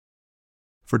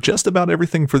for just about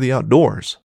everything for the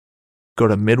outdoors, go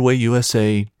to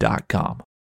MidwayUSA.com.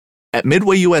 At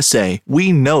Midway USA,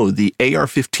 we know the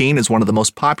AR-15 is one of the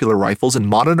most popular rifles in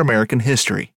modern American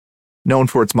history. Known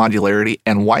for its modularity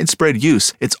and widespread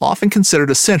use, it's often considered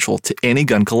essential to any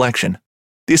gun collection.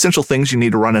 The essential things you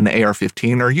need to run an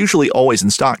AR-15 are usually always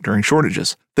in stock during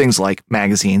shortages, things like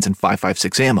magazines and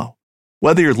 5.56 ammo.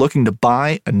 Whether you're looking to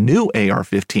buy a new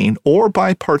AR-15 or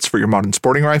buy parts for your modern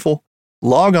sporting rifle,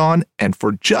 log on and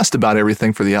for just about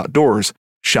everything for the outdoors,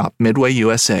 shop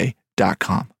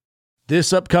MidwayUSA.com.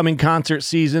 This upcoming concert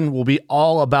season will be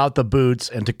all about the boots,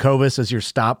 and Tecovas is your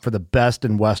stop for the best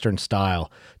in Western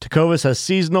style. Tecovas has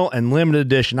seasonal and limited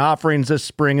edition offerings this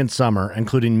spring and summer,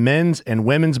 including men's and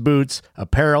women's boots,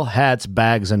 apparel, hats,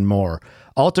 bags, and more.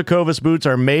 All Tecovas boots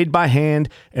are made by hand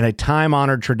in a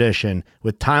time-honored tradition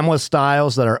with timeless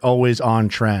styles that are always on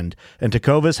trend. And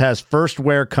Tecovas has first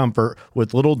wear comfort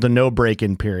with little to no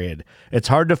break-in period. It's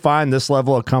hard to find this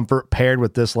level of comfort paired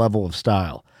with this level of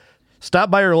style.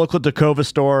 Stop by your local Tecovas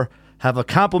store, have a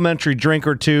complimentary drink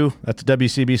or two, that's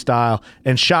WCB style,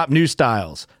 and shop new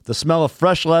styles. The smell of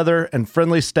fresh leather and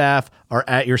friendly staff are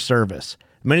at your service.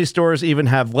 Many stores even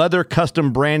have leather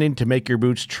custom branding to make your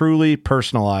boots truly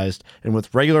personalized. And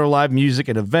with regular live music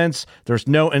and events, there's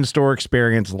no in-store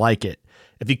experience like it.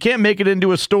 If you can't make it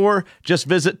into a store, just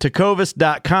visit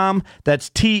Tecovas.com. That's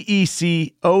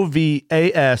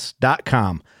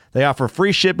TECOVAS.com. They offer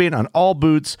free shipping on all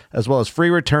boots, as well as free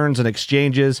returns and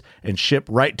exchanges, and ship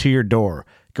right to your door.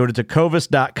 Go to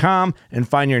Tecovas.com and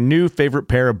find your new favorite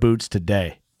pair of boots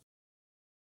today.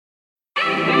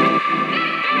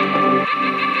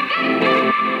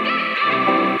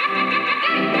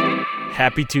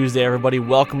 Happy Tuesday, everybody.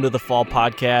 Welcome to the Fall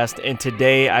Podcast. And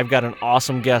today I've got an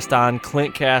awesome guest on,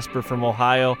 Clint Casper from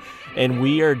Ohio, and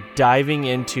we are diving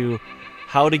into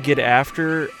how to get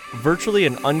after virtually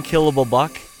an unkillable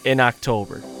buck in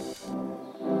October.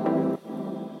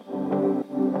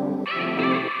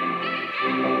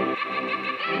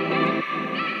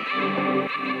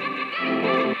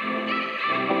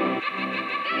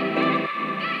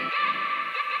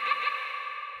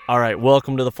 All right,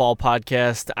 welcome to the Fall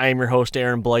Podcast. I am your host,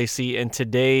 Aaron Blasey, and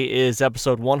today is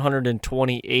episode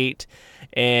 128,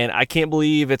 and I can't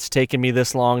believe it's taken me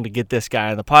this long to get this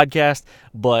guy on the podcast,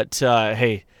 but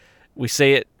hey, we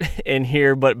say it in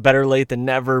here, but better late than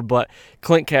never. But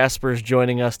Clint Casper is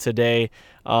joining us today.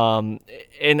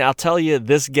 And I'll tell you,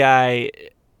 this guy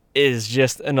is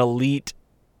just an elite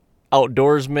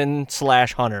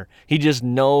outdoorsman / hunter. He just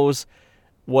knows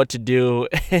what to do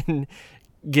and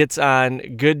gets on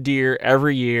good deer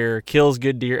every year, kills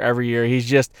good deer every year.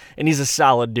 He's a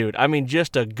solid dude. I mean,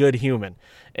 just a good human.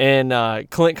 And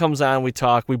Clint comes on, we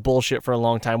talk, we bullshit for a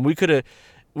long time. We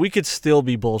could still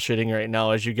be bullshitting right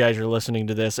now as you guys are listening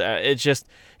to this. It's just,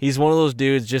 he's one of those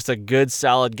dudes, just a good,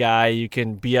 solid guy. You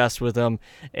can BS with him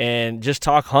and just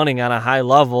talk hunting on a high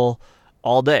level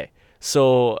all day.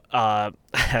 So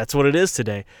that's what it is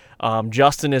today.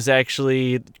 Justin is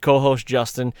actually, co-host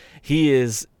Justin, he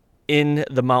is in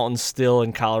the mountains still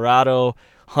in Colorado,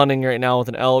 hunting right now with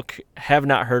an elk. Have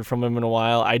not heard from him in a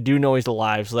while. I do know he's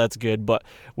alive, so that's good, but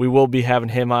we will be having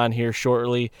him on here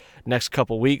shortly, next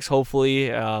couple weeks, hopefully,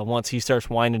 once he starts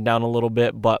winding down a little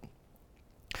bit. But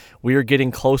we are getting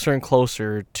closer and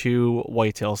closer to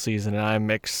whitetail season, and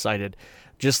I'm excited.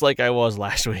 Just like I was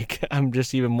last week, I'm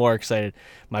just even more excited.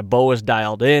 My bow is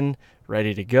dialed in,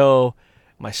 ready to go.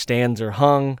 My stands are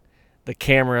hung. The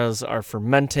cameras are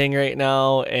fermenting right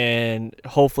now and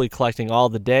hopefully collecting all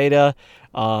the data.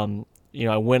 I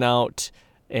went out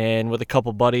and with a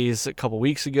couple buddies a couple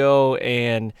weeks ago,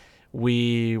 and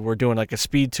we were doing like a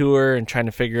speed tour and trying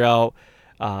to figure out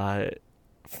how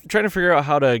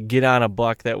to get on a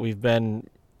buck that we've been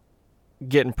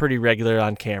getting pretty regular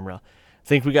on camera. I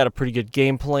think we got a pretty good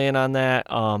game plan on that.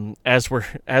 As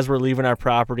we're leaving our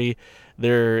property,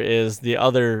 there is the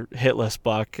other hitless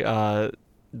buck,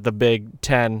 the big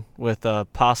 10 with a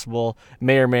possible,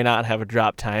 may or may not have a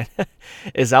drop time,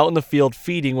 is out in the field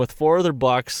feeding with 4 other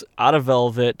bucks out of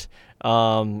velvet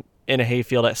in a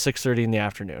hayfield at 6:30 in the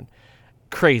afternoon.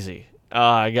 Crazy.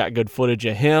 I got good footage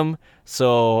of him,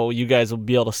 so you guys will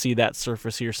be able to see that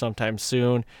surface here sometime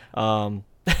soon. I'm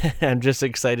just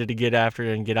excited to get after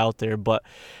it and get out there. But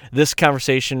this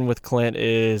conversation with Clint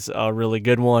is a really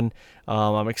good one.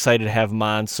 I'm excited to have him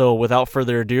on. So without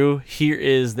further ado, here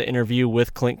is the interview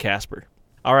with Clint Casper.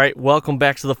 All right, welcome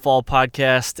back to the Fall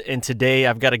Podcast. And today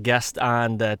I've got a guest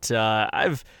on that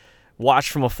I've watched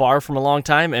from afar from a long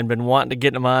time and been wanting to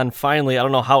get him on. Finally, I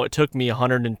don't know how it took me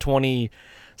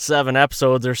 127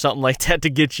 episodes or something like that to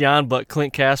get you on. But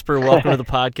Clint Casper, welcome to the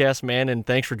podcast, man, and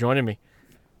thanks for joining me.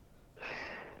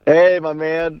 Hey, my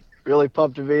man. Really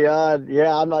pumped to be on.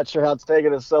 Yeah, I'm not sure how it's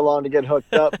taken us so long to get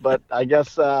hooked up, but I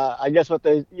guess what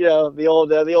the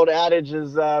old adage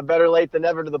is better late than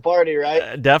never to the party,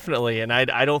 right? Definitely, and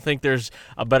I don't think there's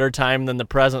a better time than the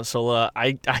present. So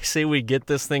I say we get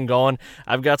this thing going.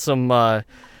 I've got some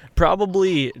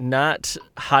probably not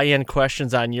high end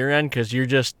questions on your end because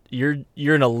you're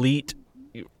an elite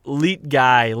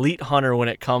guy, elite hunter when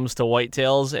it comes to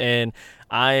whitetails, and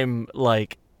I'm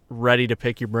like ready to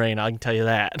pick your brain. I can tell you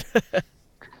that.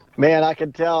 Man, I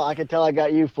can tell I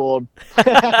got you fooled.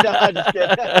 No, I'm just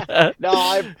kidding. No,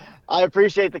 I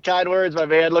appreciate the kind words, my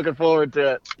man. Looking forward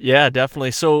to it. Yeah,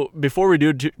 definitely. So before we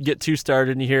do get too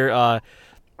started here,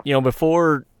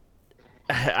 before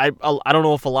I don't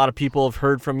know if a lot of people have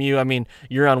heard from you. I mean,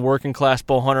 you're on Working Class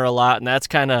Bow Hunter a lot, and that's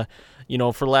kind of,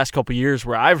 for the last couple of years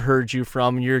where I've heard you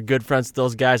from. You're good friends with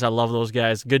those guys. I love those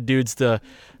guys. Good dudes to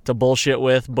bullshit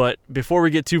with. But before we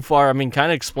get too far, I mean, kind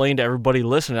of explain to everybody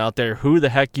listening out there who the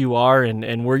heck you are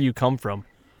and where you come from.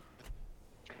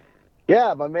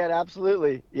 Yeah, my man,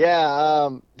 absolutely. Yeah,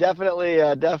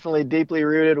 definitely deeply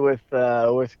rooted with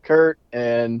Kurt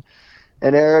and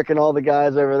Eric and all the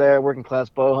guys over there, Working Class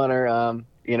Bow Hunter.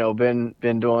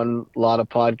 Been doing a lot of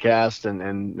podcasts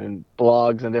and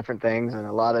blogs and different things, and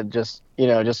a lot of just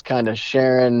kind of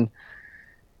sharing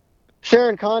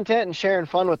content and sharing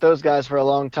fun with those guys for a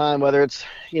long time, whether it's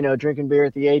drinking beer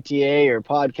at the ATA or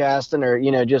podcasting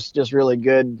or just really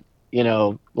good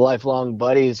lifelong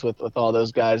buddies with all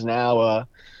those guys now.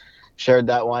 Shared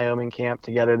that Wyoming camp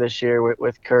together this year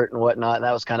with Kurt and whatnot. And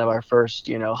that was kind of our first,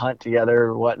 hunt together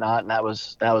or whatnot. And that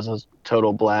was a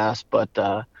total blast. But,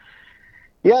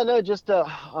 just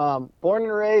a born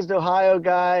and raised Ohio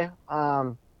guy.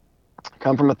 Come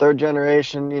from a third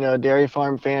generation, dairy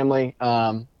farm family.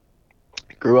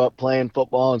 Grew up playing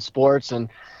football and sports and,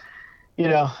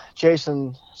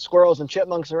 chasing squirrels and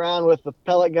chipmunks around with the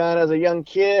pellet gun as a young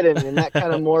kid. And that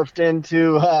kind of morphed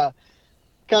into,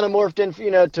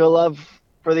 to a love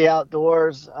for the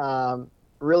outdoors.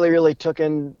 Really took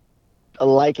in a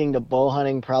liking to bow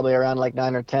hunting probably around like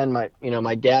 9 or 10.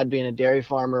 My dad being a dairy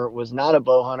farmer was not a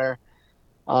bow hunter.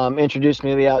 Introduced me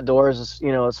to the outdoors,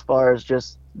 as far as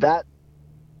just that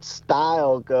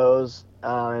style goes.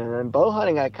 And bow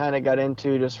hunting I kind of got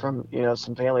into just from,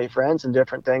 some family friends and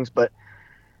different things, but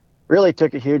really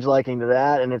took a huge liking to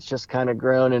that. And it's just kind of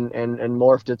grown and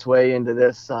morphed its way into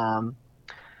this,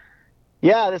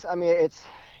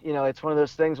 it's one of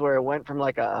those things where it went from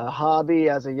like a hobby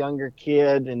as a younger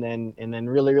kid and then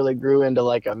really grew into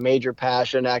like a major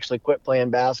passion. Actually quit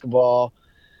playing basketball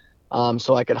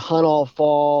so I could hunt all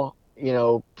fall,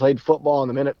 played football, and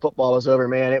the minute football was over,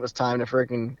 man, it was time to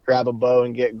freaking grab a bow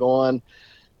and get going.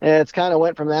 And it's kind of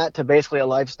went from that to basically a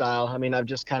lifestyle. I mean, I've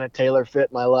just kind of tailor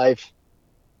fit my life,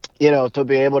 to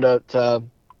be able to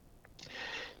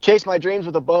chase my dreams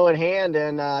with a bow in hand.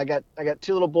 And I got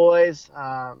 2 little boys.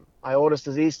 My oldest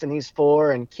is Easton, he's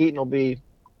 4, and Keaton will be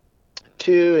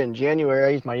 2 in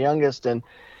January. He's my youngest. And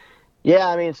yeah,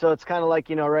 I mean, so it's kind of like,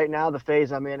 right now the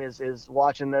phase I'm in is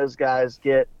watching those guys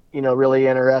get, really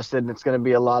interested, and it's going to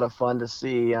be a lot of fun to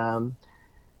see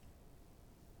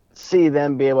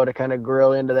them be able to kind of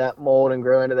grow into that mold and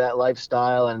grow into that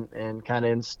lifestyle and kind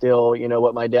of instill,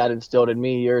 what my dad instilled in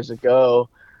me years ago,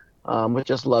 with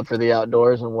just love for the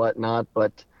outdoors and whatnot.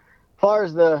 But as far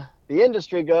as the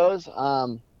industry goes,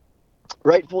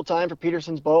 write full-time for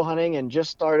Peterson's Bow Hunting and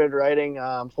just started writing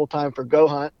full-time for Go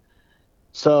Hunt.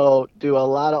 So do a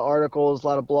lot of articles, a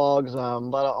lot of blogs, a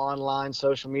lot of online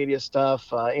social media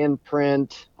stuff, in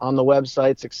print, on the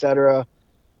websites, etc.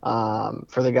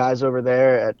 For the guys over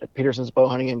there at Peterson's Bow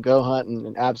Hunting and Go Hunt,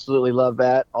 and absolutely love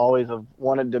that. Always have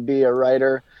wanted to be a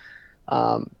writer.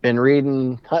 Been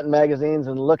reading hunting magazines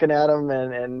and looking at them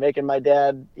and making my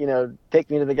dad, take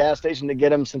me to the gas station to get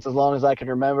them since as long as I can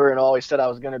remember, and always said I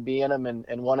was going to be in them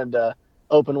and wanted to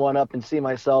open one up and see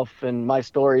myself and my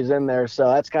stories in there. So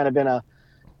that's kind of been a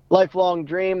lifelong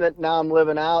dream that now I'm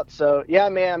living out. So yeah,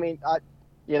 man, I mean, I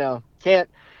can't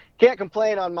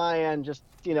complain on my end. Just,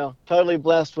 totally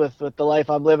blessed with the life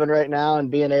I'm living right now and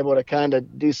being able to kind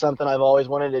of do something I've always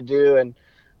wanted to do.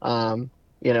 And,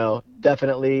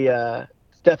 definitely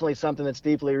something that's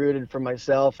deeply rooted for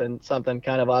myself and something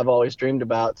kind of I've always dreamed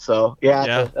about. So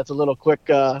yeah. That's a little quick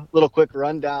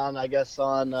rundown, I guess,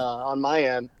 on my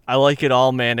end. I like it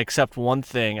all, man, except one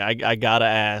thing I gotta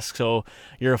ask. So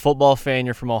you're a football fan,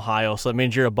 you're from Ohio, so that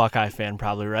means you're a Buckeye fan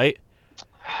probably, right?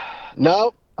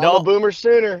 Nope. I'm a Boomer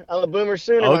Sooner.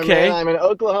 Okay. Man. I'm an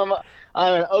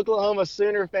Oklahoma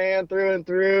Sooner fan through and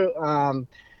through.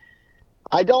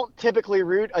 I don't typically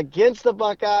root against the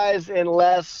Buckeyes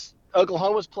unless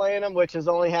Oklahoma's playing them, which has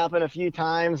only happened a few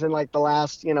times in like the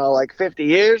last, like 50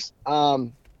 years.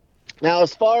 Now,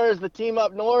 as far as the team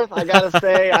up north, I gotta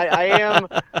say I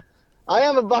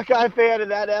am a Buckeye fan in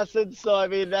that essence. So I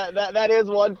mean that is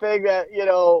one thing that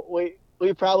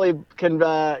we probably can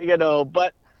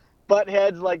butt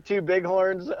heads like two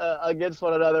bighorns against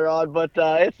one another on. But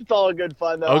it's all good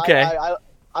fun though. Okay.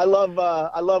 I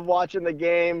love watching the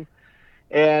game,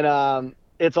 and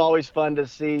it's always fun to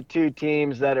see two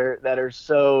teams that are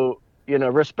so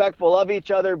respectful of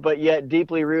each other, but yet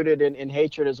deeply rooted in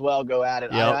hatred as well go at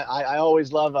it. Yep. I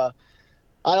always love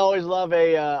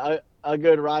a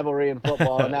good rivalry in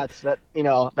football, and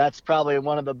that's probably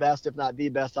one of the best, if not the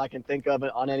best, I can think of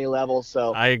it on any level.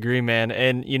 So I agree, man.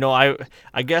 And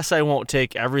I guess I won't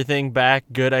take everything back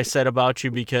good I said about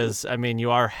you, because I mean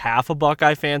you are half a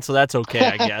Buckeye fan, so that's okay,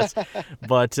 I guess.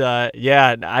 But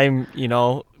yeah, I'm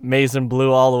maize and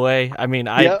blue all the way. I mean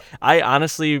I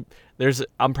honestly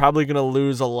I'm probably gonna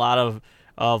lose a lot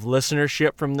of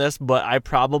listenership from this, but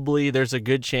there's a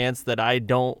good chance that I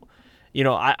don't.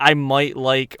 I might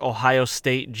like Ohio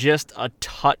State just a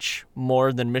touch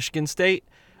more than Michigan State.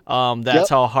 That's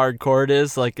how hardcore it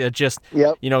is. Like it just,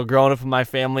 growing up in my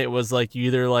family, it was like you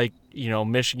either like,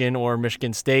 Michigan or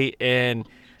Michigan State, and,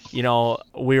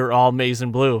 we were all maize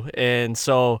and blue. And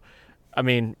so, I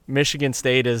mean, Michigan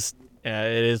State is, it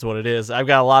is what it is. I've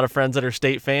got a lot of friends that are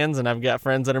State fans, and I've got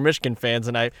friends that are Michigan fans,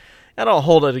 and I don't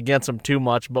hold it against them too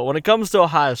much. But when it comes to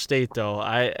Ohio State,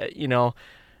 though,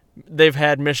 they've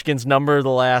had Michigan's number the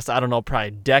last, I don't know,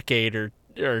 probably decade or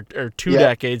 2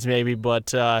 decades maybe,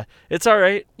 but it's all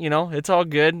right. It's all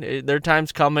good. Their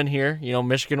time's coming here.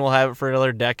 Michigan will have it for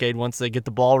another decade once they get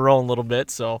the ball rolling a little bit,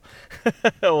 so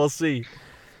we'll see.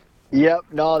 Yep,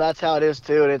 no, that's how it is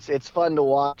too, and it's fun to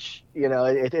watch.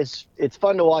 It's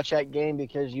fun to watch that game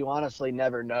because you honestly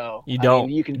never know. You don't. I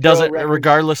mean, you can does it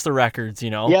regardless the records.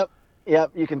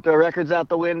 Yep, you can throw records out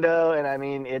the window, and I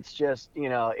mean, it's just,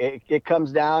 it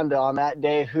comes down to on that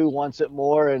day who wants it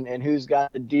more and who's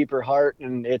got the deeper heart,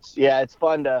 and it's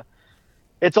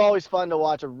always fun to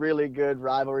watch a really good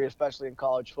rivalry, especially in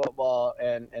college football,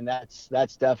 and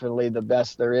that's definitely the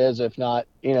best there is, if not,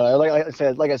 like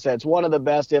I said, it's one of the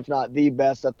best, if not the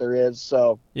best that there is.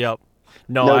 So yep.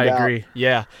 No, I agree.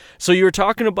 Yeah. So you were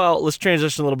talking about, let's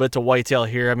transition a little bit to whitetail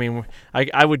here. I mean,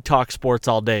 I would talk sports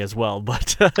all day as well,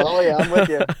 but oh yeah, I'm with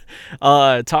you.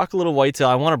 Talk a little whitetail.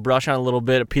 I want to brush on a little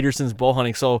bit of Peterson's Bow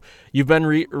Hunting. So you've been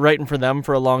writing for them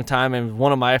for a long time, and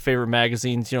one of my favorite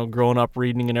magazines, growing up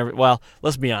reading and everything. Well,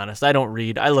 let's be honest, I don't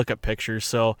read. I look at pictures.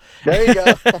 So there you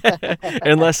go.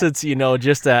 Unless it's,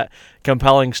 just that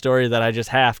compelling story that I just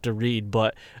have to read.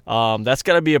 But that's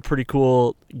got to be a pretty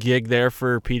cool gig there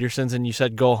for Peterson's, and you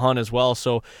said go hunt as well.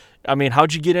 So, I mean,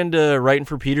 how'd you get into writing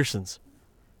for Peterson's?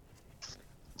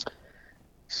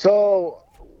 So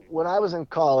when I was in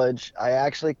college, I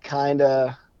actually kind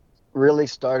of really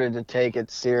started to take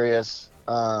it serious.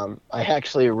 I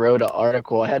actually wrote an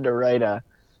article. I had to write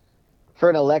for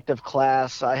an elective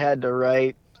class. I had to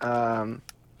write a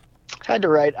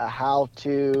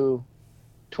how-to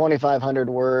 2,500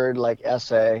 word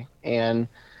essay, and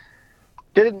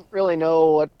didn't really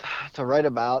know what to write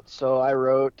about. So I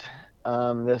wrote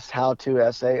this how-to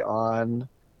essay on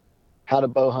how to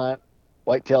bow hunt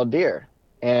white-tailed deer,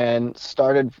 and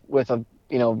started with a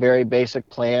very basic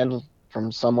plan from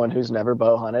someone who's never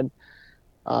bow hunted.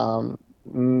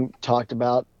 Talked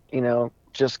about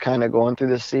just kind of going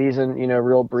through the season,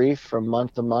 real brief from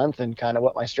month to month, and kind of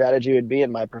what my strategy would be.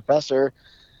 And my professor,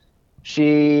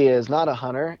 she is not a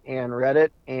hunter, and read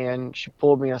it, and she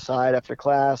pulled me aside after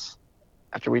class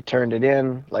after we turned it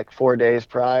in like 4 days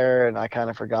prior, and I kind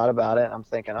of forgot about it. I'm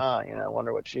thinking, I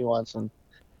wonder what she wants. And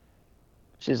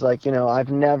she's like,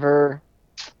 I've never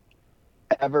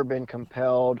ever been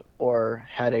compelled or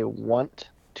had a want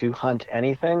to hunt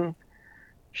anything.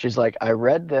 She's like, I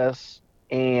read this,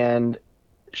 and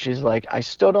she's like, I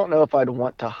still don't know if I'd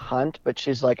want to hunt, but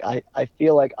she's like, I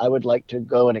feel like I would like to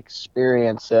go and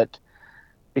experience it,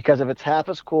 because if it's half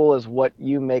as cool as what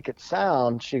you make it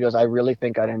sound, she goes, I really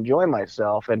think I'd enjoy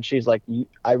myself. And she's like,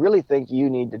 I really think you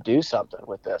need to do something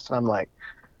with this. And I'm like,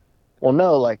 well,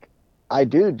 no, I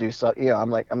do so, I'm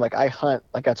like, I hunt,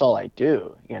 that's all I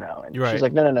do, and right. She's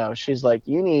like, no. She's like,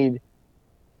 you need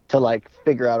to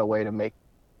figure out a way to make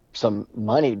some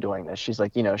money doing this. She's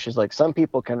like, she's like, some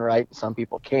people can write, some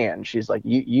people can. She's like,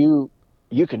 you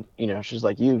can, she's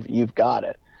like, you've got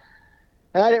it.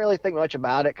 And I didn't really think much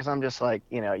about it, because I'm just like,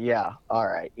 yeah, all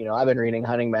right. I've been reading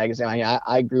hunting magazine.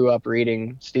 I grew up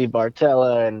reading Steve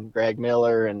Bartella and Greg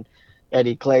Miller and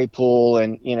Eddie Claypool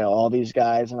and, all these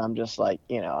guys. And I'm just like,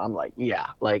 I'm like, yeah,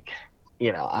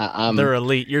 I'm They're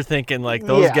elite. You're thinking like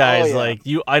those yeah, guys, oh, yeah. like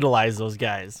you idolize those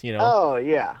guys, Oh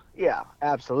yeah, yeah,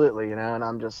 absolutely. And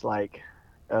I'm just like,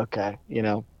 okay,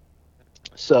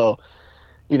 so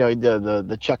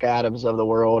the Chuck Adams of the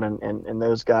world and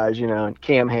those guys, and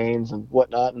Cam Haines and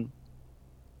whatnot. And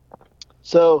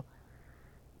so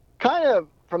kind of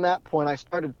from that point, I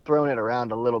started throwing it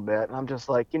around a little bit. And I'm just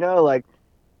like, like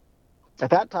at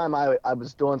that time I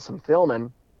was doing some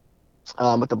filming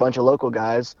with a bunch of local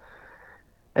guys,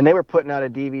 and they were putting out a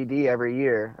DVD every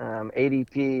year.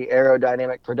 ADP,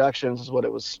 Aerodynamic Productions, is what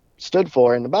it was stood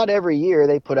for. And about every year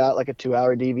they put out like a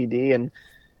 2-hour DVD, and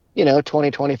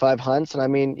 20, 25 hunts. And I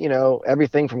mean,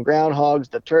 everything from groundhogs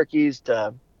to turkeys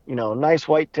to, nice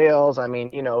whitetails. I mean,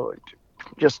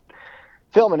 just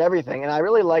filming everything. And I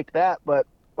really liked that. But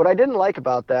what I didn't like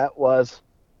about that was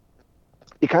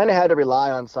you kind of had to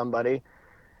rely on somebody.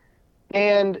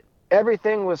 And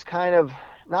everything was kind of,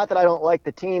 not that I don't like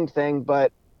the team thing,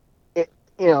 but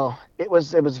it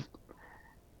was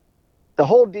the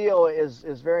whole deal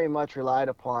is very much relied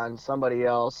upon somebody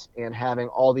else and having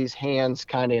all these hands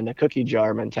kind of in the cookie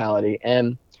jar mentality.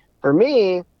 And for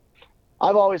me,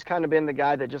 I've always kind of been the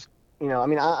guy that just, I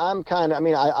mean, I'm kind of, I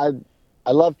mean,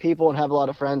 I love people and have a lot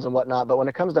of friends and whatnot, but when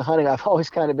it comes to hunting, I've always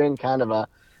kind of been kind of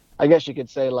I guess you could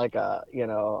say like a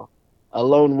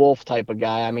lone wolf type of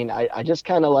guy. I mean, I just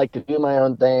kind of like to do my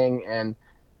own thing, and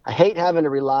I hate having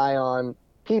to rely on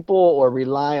people or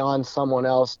rely on someone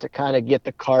else to kind of get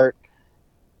the cart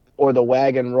or the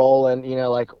wagon rolling.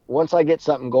 Like once I get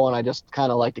something going, I just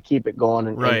kind of like to keep it going,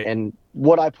 and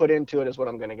what I put into it is what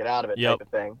I'm going to get out of it, type of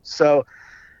thing. So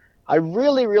I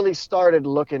really, really started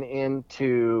looking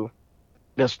into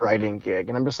this writing gig,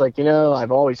 and I'm just like,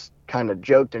 I've always kind of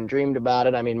joked and dreamed about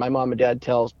it. I mean, my mom and dad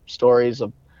tell stories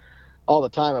of all the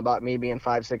time about me being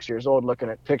 5, 6 years old, looking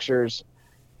at pictures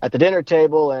at the dinner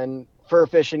table and Fur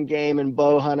Fishing Game and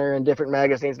Bow Hunter and different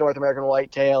magazines, North American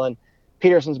Whitetail and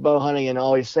Peterson's Bow Hunting, and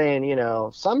always saying,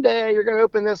 someday you're going to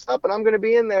open this up and I'm going to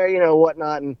be in there,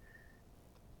 whatnot. And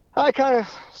I kind of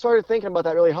started thinking about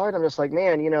that really hard. I'm just like,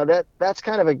 man, that's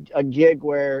kind of a gig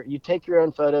where you take your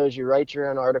own photos, you write your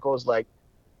own articles, like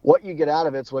what you get out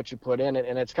of it's what you put in it.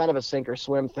 And it's kind of a sink or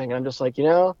swim thing. And I'm just like,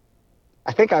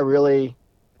 I think I really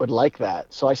would like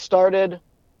that. So I started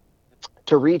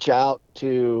to reach out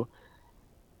to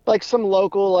like some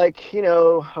local, like,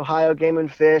 Ohio Game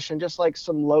and Fish, and just like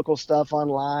some local stuff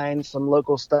online, some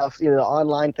local stuff,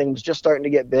 online things just starting to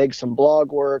get big, some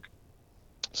blog work.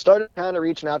 Started kind of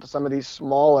reaching out to some of these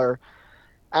smaller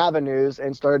avenues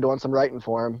and started doing some writing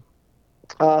for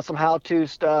them. Some how-to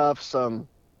stuff, some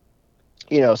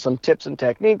tips and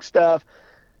technique stuff.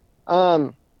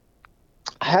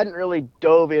 I hadn't really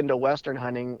dove into Western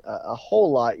hunting a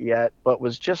whole lot yet, but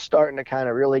was just starting to kind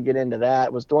of really get into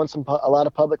that. Was doing a lot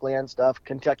of public land stuff,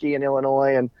 Kentucky and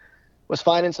Illinois, and was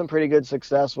finding some pretty good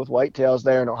success with whitetails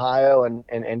there in Ohio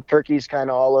and turkeys kind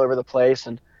of all over the place.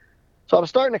 And so I was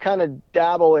starting to kind of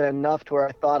dabble in enough to where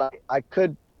I thought I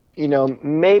could,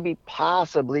 maybe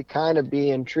possibly kind of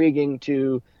be intriguing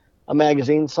to a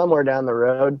magazine somewhere down the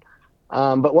road,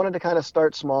 but wanted to kind of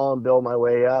start small and build my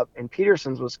way up. And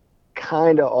Peterson's was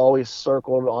kind of always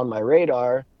circled on my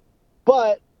radar.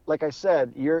 But like I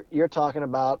said, you're talking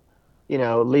about,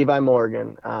 Levi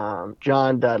Morgan,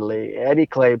 John Dudley, Eddie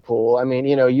Claypool. I mean,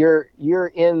 you're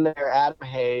in there, Adam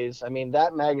Hayes. I mean,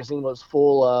 that magazine was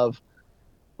full of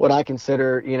what I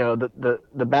consider,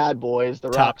 the bad boys, the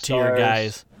top rock stars. tier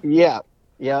guys. Yeah.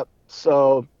 Yep.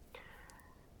 So,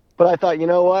 but I thought,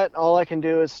 what? All I can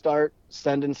do is start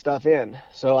sending stuff in.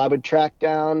 So I would track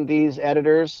down these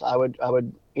editors. I would,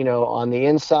 on the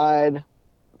inside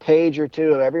page or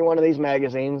two of every one of these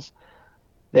magazines,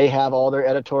 they have all their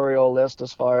editorial list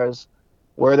as far as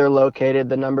where they're located,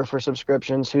 the number for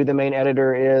subscriptions, who the main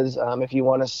editor is. If you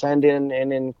want to send in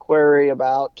an inquiry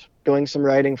about doing some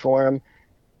writing for them,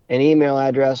 an email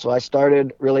address. So I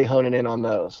started really honing in on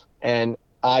those, and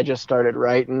I just started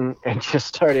writing and just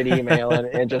started emailing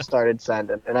and just started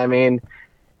sending. And I mean,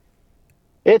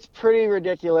 it's pretty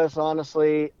ridiculous,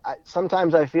 honestly.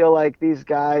 Sometimes I feel like these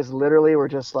guys literally were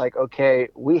just like, okay,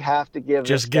 we have to give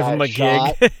just this give guy him a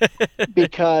shot gig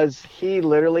because he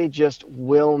literally just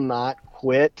will not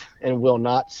quit and will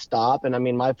not stop. And I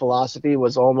mean, my philosophy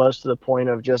was almost to the point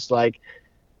of just like,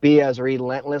 be as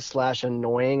relentless /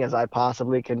 annoying as I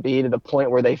possibly can be, to the point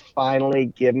where they finally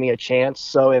give me a chance.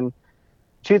 So in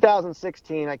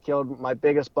 2016, I killed my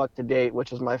biggest buck to date, which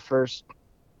was my first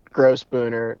gross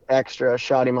booner extra.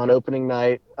 Shot him on opening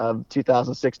night of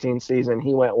 2016 season.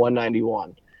 He went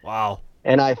 191. Wow.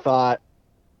 And I thought,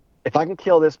 if I can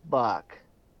kill this buck,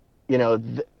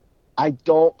 I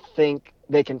don't think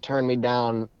they can turn me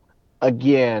down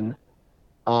again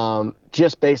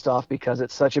just based off because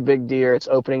it's such a big deer. It's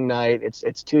opening night.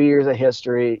 It's 2 years of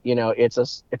history.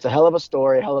 It's a hell of a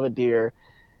story, a hell of a deer.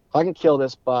 If I can kill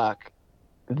this buck,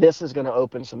 this is going to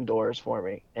open some doors for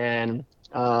me. And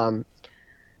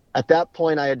at that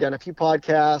point, I had done a few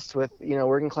podcasts with,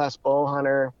 working class bow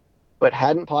hunter, but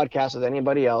hadn't podcasted with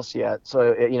anybody else yet.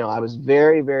 So, I was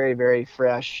very, very, very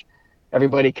fresh.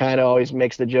 Everybody kind of always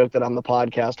makes the joke that I'm the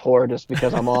podcast whore just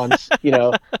because I'm on,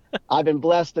 I've been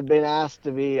blessed to have been asked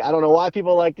to be, I don't know why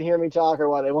people like to hear me talk or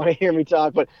why they want to hear me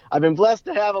talk, but I've been blessed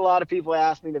to have a lot of people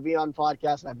ask me to be on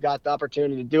podcasts, and I've got the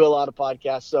opportunity to do a lot of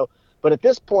podcasts. So, but at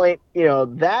this point,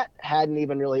 that hadn't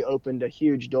even really opened a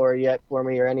huge door yet for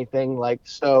me or anything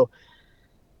so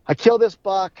I killed this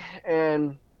buck,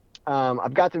 and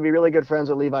I've got to be really good friends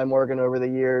with Levi Morgan over the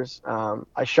years.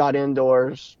 I shot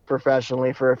indoors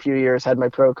professionally for a few years, had my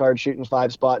pro card shooting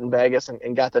 5-spot in Vegas,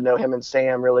 and got to know him and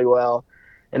Sam really well.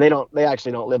 And they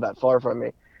actually don't live that far from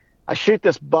me. I shoot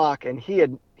this buck, and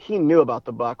he knew about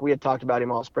the buck. We had talked about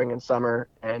him all spring and summer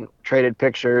and traded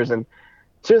pictures. And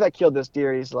as soon as I killed this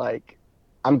deer, he's like,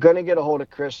 I'm going to get a hold of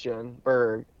Christian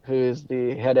Berg, who is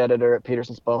the head editor at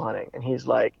Peterson's Bow Hunting. And he's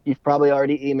like, you've probably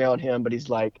already emailed him, but he's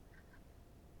like,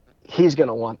 he's going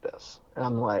to want this. And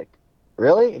I'm like,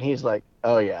 really? And he's like,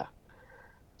 oh yeah.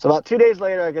 So about 2 days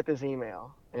later, I get this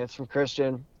email, and it's from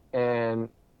Christian. And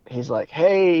he's like,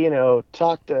 hey,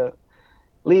 talk to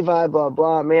Levi, blah,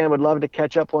 blah. Man, would love to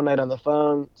catch up one night on the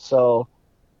phone. So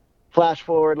flash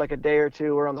forward like a day or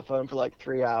two, we're on the phone for like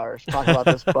 3 hours talking about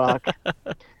this buck.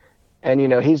 And,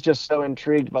 he's just so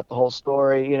intrigued about the whole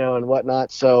story, and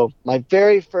whatnot. So my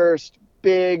very first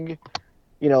big,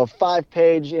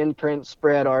 5-page in-print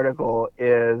spread article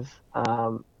is,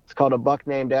 it's called A Buck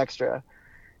Named Extra.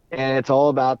 And it's all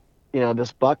about,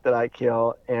 this buck that I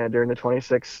kill and during the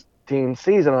 2016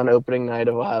 season on opening night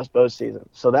of Ohio's bow season.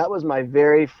 So that was my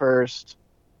very first,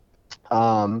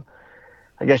 I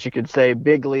guess you could say,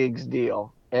 big leagues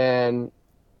deal. And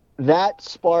that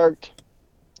sparked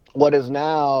what is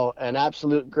now an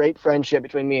absolute great friendship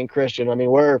between me and Christian. I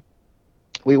mean,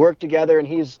 we work together, and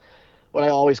he's what I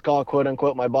always call, quote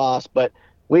unquote, my boss, but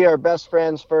we are best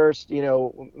friends first.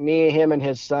 Me, him, and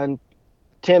his son,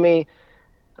 Timmy,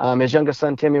 his youngest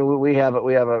son, Timmy, we have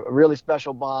a really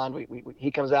special bond.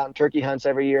 He comes out and turkey hunts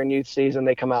every year in youth season.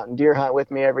 They come out and deer hunt with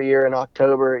me every year in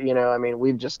October.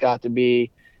 We've just got to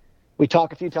be, we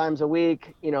talk a few times a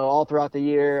week, all throughout the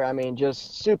year. I mean,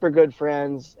 just super good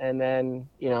friends. And then,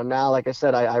 now, like I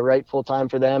said, I write full time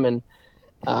for them. And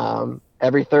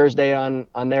every Thursday on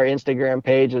their Instagram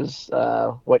page is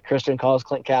what Christian calls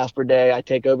Clint Casper Day. I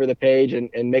take over the page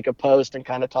and make a post and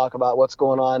kind of talk about what's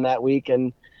going on that week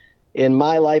and in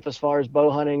my life as far as bow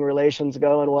hunting relations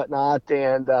go and whatnot.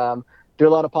 And do a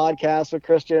lot of podcasts with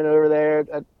Christian over there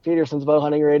at Peterson's Bow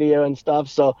Hunting Radio and stuff.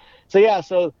 So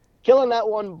killing that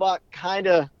one buck kind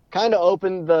of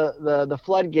opened the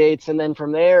floodgates, and then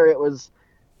from there it was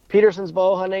Peterson's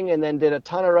Bow Hunting, and then did a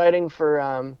ton of writing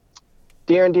for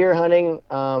Deer and Deer Hunting,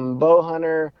 Bow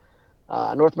Hunter,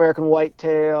 North American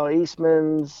Whitetail,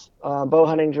 Eastman's Bow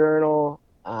Hunting Journal,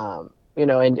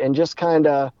 and just kind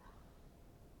of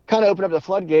opened up the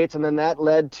floodgates. And then that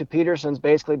led to Peterson's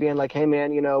basically being like, hey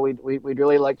man, we'd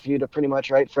really like for you to pretty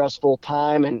much write for us full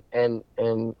time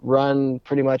and run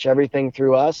pretty much everything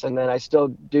through us. And then I still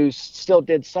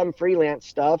did some freelance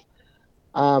stuff.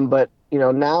 But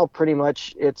now pretty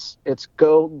much it's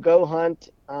go hunt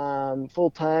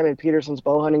full time and Peterson's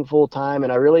Bow Hunting full time.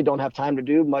 And I really don't have time to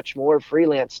do much more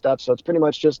freelance stuff. So it's pretty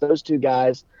much just those two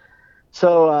guys.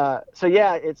 So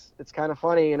yeah, it's kind of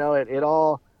funny,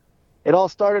 it all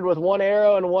started with one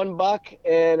arrow and one buck.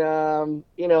 And,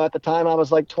 at the time I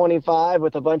was like 25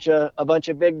 with a bunch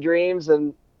of big dreams,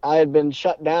 and I had been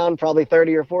shut down probably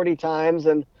 30 or 40 times.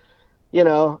 And,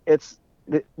 it's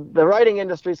the writing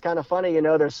industry is kind of funny.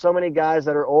 There's so many guys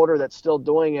that are older that's still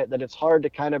doing it that it's hard to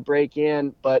kind of break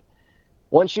in. But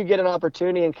once you get an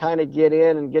opportunity and kind of get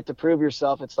in and get to prove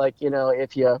yourself, it's like,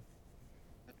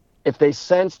 if they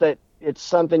sense that it's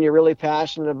something you're really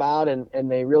passionate about,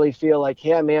 and they really feel like,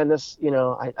 yeah, man, this,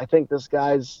 I think this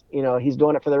guy's, he's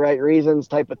doing it for the right reasons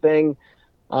type of thing.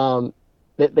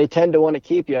 They tend to want to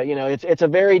keep you, it's a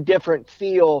very different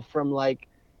feel from like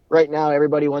right now,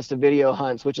 everybody wants to video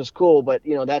hunts, which is cool, but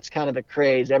that's kind of the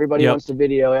craze. Everybody wants to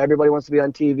video, everybody wants to be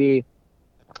on TV.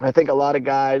 I think a lot of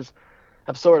guys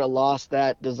have sort of lost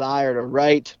that desire to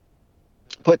write,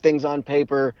 put things on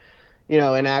paper,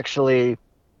 and actually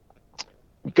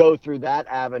go through that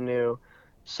avenue.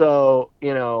 So,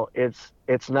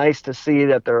 it's nice to see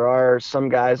that there are some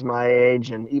guys my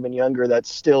age and even younger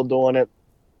that's still doing it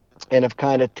and have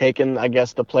kind of taken, I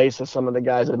guess, the place of some of the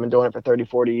guys that have been doing it for 30,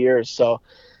 40 years. So,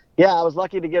 yeah, I was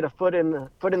lucky to get a foot in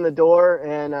the door,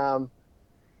 and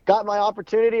got my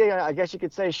opportunity. I guess you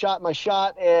could say shot my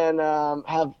shot, and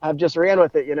have just ran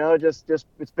with it. Just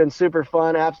it's been super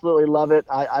fun. Absolutely love it.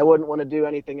 I wouldn't want to do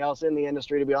anything else in the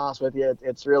industry, to be honest with you.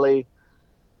 It's really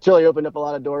opened up a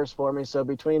lot of doors for me. So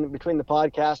between the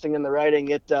podcasting and the writing,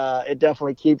 it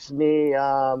definitely keeps me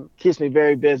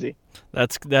very busy.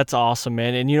 That's awesome,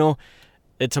 man. And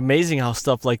it's amazing how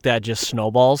stuff like that just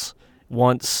snowballs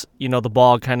once the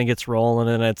ball kind of gets rolling,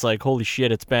 and it's like, holy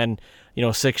shit, it's been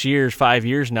 6 years, 5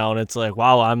 years now, and it's like,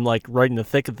 wow, I'm like right in the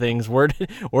thick of things. Where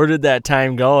did that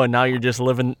time go? And now you're just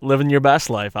living your best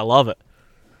life. I love it.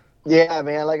 Yeah,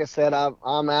 man. Like I said,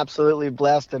 I'm absolutely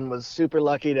blessed and was super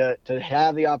lucky to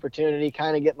have the opportunity,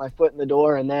 kind of get my foot in the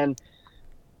door, and then,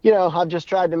 I've just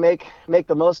tried to make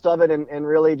the most of it and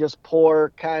really just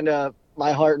pour kind of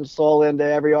my heart and soul into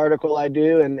every article I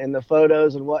do and the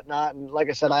photos and whatnot. And like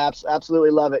I said, I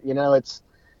absolutely love it. It's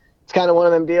kind of one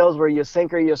of them deals where you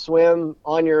sink or you swim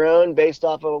on your own based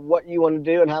off of what you want to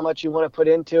do and how much you want to put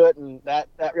into it, and that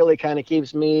really kind of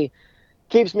keeps me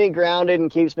grounded and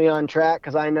keeps me on track,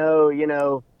 because I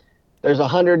know, there's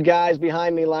 100 guys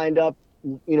behind me lined up,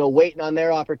 waiting on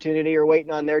their opportunity or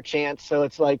waiting on their chance. So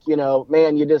it's like,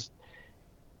 man,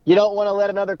 you don't want to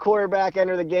let another quarterback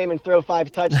enter the game and throw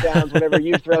 5 touchdowns whenever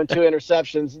you've thrown 2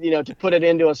 interceptions, to put it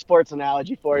into a sports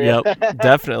analogy for you. Yep,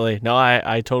 definitely. No,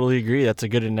 I totally agree. That's a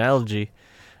good analogy.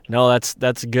 No,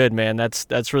 that's good, man.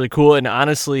 That's really cool. And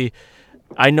honestly,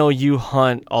 I know you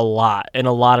hunt a lot in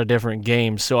a lot of different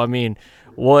games. So, I mean,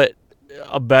 what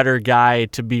a better guy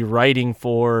to be writing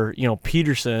for,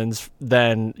 Peterson's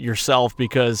than yourself,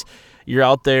 because you're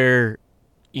out there,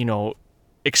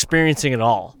 experiencing it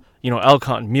all. Elk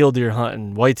hunting, mule deer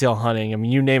hunting, whitetail hunting. I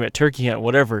mean, you name it, turkey hunt,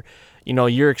 whatever.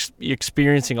 You're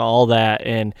experiencing all that,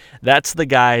 and that's the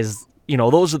guys.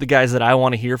 Those are the guys that I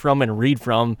want to hear from and read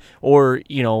from, or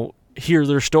hear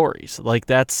their stories. Like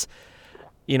that's.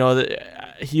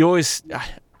 He always,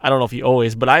 I don't know if he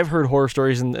always, but I've heard horror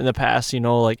stories in the past,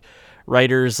 like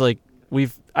writers, like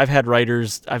I've had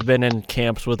writers, I've been in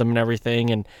camps with them and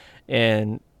everything.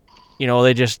 And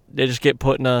they just get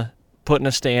put in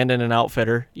a stand in an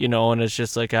outfitter, and it's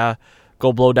just like,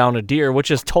 go blow down a deer, which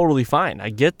is totally fine. I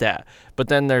get that. But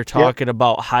then they're talking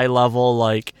about high level,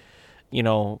 like,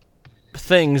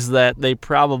 things that they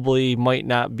probably might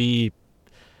not be,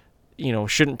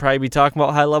 shouldn't probably be talking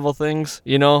about high-level things,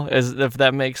 as if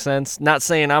that makes sense. Not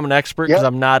saying I'm an expert, because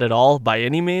I'm not at all by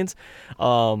any means.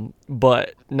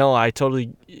 But no,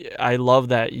 I love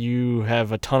that you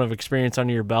have a ton of experience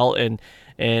under your belt, and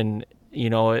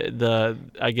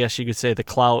I guess you could say the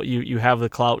clout, you have the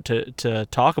clout to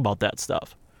talk about that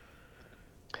stuff.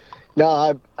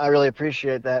 No, I really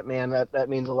appreciate that, man. That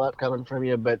means a lot coming from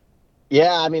you. But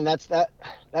yeah, I mean, that's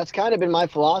kind of been my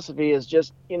philosophy, is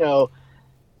just,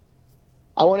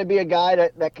 I want to be a guy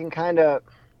that can kind of,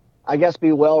 I guess,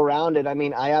 be well-rounded. I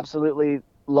mean, I absolutely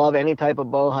love any type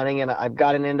of bow hunting, and I've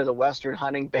gotten into the Western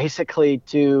hunting basically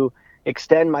to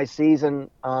extend my season,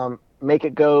 make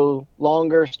it go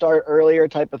longer, start earlier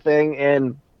type of thing.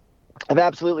 And I've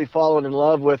absolutely fallen in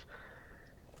love with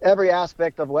every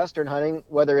aspect of Western hunting,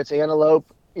 whether it's antelope,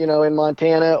 in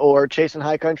Montana, or chasing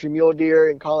high country mule deer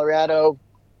in Colorado,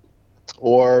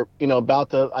 or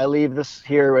I leave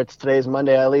today's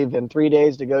Monday, I leave in 3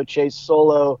 days to go chase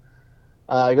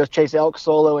elk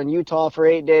solo in Utah for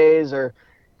 8 days, or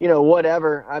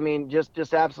whatever. I mean,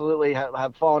 just absolutely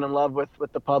have fallen in love with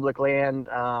the public land,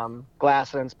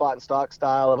 glassing and spot and stock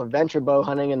style of adventure bow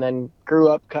hunting, and then grew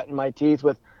up cutting my teeth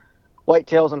with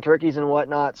whitetails and turkeys and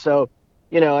whatnot. So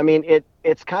I mean,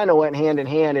 it's kind of went hand in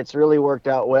hand. It's really worked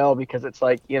out well, because it's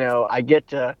like, I get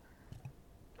to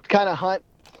kind of hunt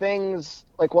things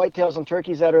like whitetails and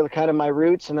turkeys that are kind of my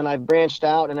roots, and then I've branched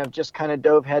out and I've just kind of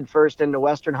dove headfirst into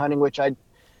Western hunting, which I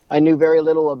knew very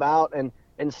little about, and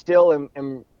still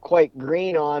am quite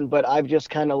green on, but I've just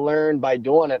kind of learned by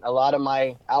doing it. A lot of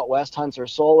my out west hunts are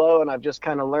solo, and I've just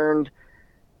kind of learned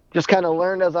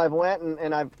as I've went,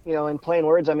 and I've, in plain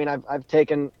words, I mean, I've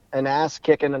taken an ass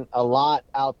kicking a lot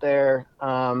out there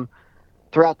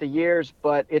throughout the years,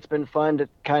 but it's been fun to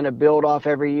kind of build off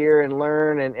every year and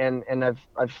learn, and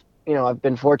I've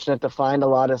been fortunate to find a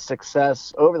lot of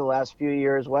success over the last few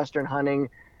years Western hunting.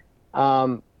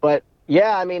 But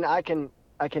yeah, I mean, I can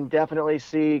definitely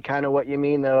see kind of what you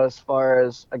mean, though, as far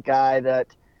as a guy that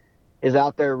is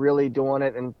out there really doing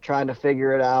it and trying to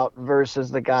figure it out,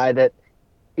 versus the guy that,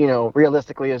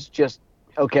 realistically is just,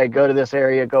 okay, go to this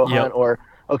area, go hunt, or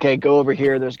okay, go over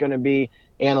here, there's going to be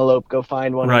antelope, go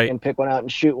find one, right, and pick one out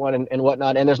and shoot one and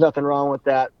whatnot. And there's nothing wrong with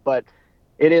that, but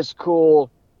it is cool,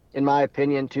 in my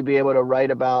opinion, to be able to write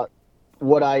about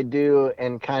what I do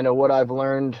and kind of what I've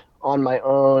learned on my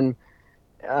own,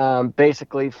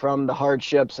 basically from the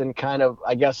hardships, and kind of,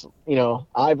 I guess,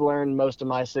 I've learned most of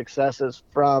my successes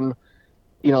from,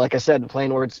 like I said, in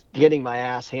plain words, getting my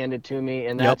ass handed to me.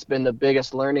 And that's been the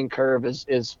biggest learning curve,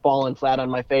 is falling flat on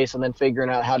my face and then figuring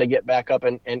out how to get back up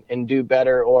and do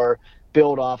better, or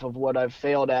build off of what I've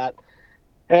failed at.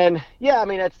 And yeah, I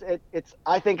mean, it's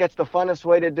I think it's the funnest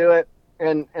way to do it.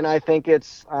 And I think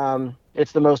it's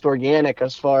the most organic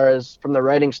as far as from the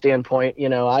writing standpoint.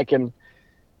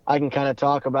 I can kind of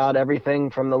talk about everything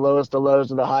from the lowest to lows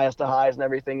to the highest to highs and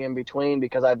everything in between,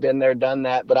 because I've been there, done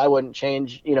that. But I wouldn't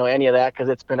change, any of that, because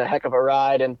it's been a heck of a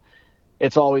ride. And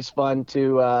it's always fun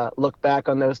to look back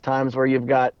on those times where you've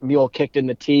got mule kicked in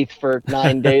the teeth for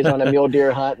 9 days on a mule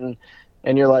deer hunt.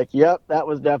 And you're like, yep, that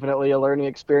was definitely a learning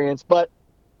experience. But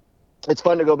it's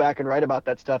fun to go back and write about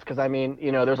that stuff, because I mean,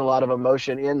 there's a lot of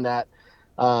emotion in that,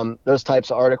 those types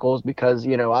of articles, because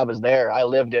I was there, I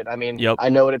lived it. I mean, I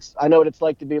know what it's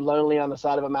like to be lonely on the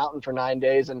side of a mountain for 9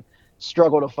 days and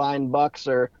struggle to find bucks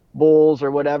or bulls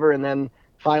or whatever, and then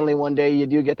finally one day you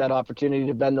do get that opportunity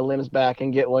to bend the limbs back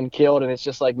and get one killed, and it's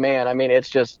just like, man, I mean,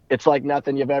 it's like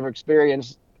nothing you've ever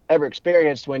experienced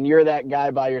when you're that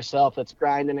guy by yourself that's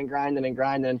grinding and grinding and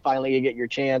grinding, and finally you get your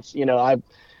chance.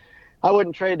 I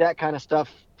wouldn't trade that kind of stuff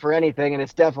for anything, and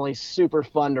it's definitely super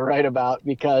fun to write about,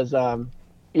 because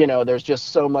there's just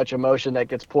so much emotion that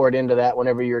gets poured into that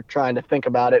whenever you're trying to think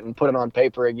about it and put it on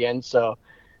paper again. So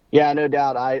yeah, no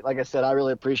doubt. Like I said, I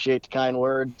really appreciate the kind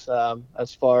words,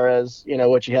 as far as,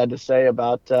 what you had to say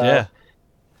about the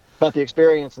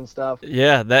experience and stuff.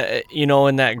 Yeah. That,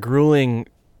 in that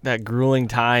grueling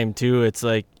time too, it's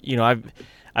like,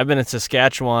 I've been in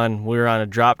Saskatchewan. We were on a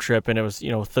drop trip, and it was,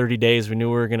 30 days. We knew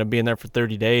we were going to be in there for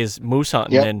 30 days moose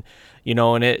hunting. Yep. And,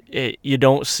 and you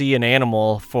don't see an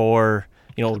animal for,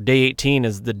 day 18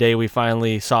 is the day we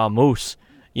finally saw a moose,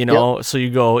 Yep. So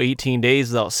you go 18 days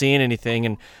without seeing anything,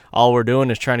 and all we're doing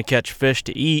is trying to catch fish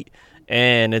to eat.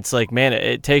 And it's like, man,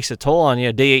 it takes a toll on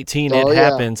you. Day 18, it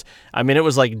happens. I mean, it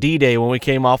was like D-Day when we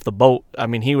came off the boat. I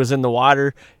mean, he was in the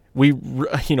water. We,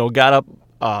 got up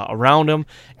around him,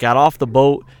 got off the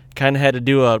boat, kind of had to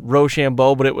do a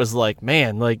Rochambeau, but it was like,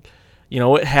 man,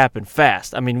 it happened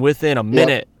fast. I mean, within a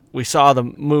minute, we saw the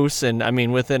moose, and I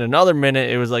mean, within another minute,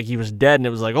 it was like he was dead, and it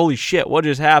was like, holy shit, what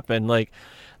just happened? Like,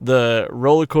 the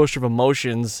roller coaster of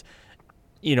emotions,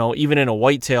 even in a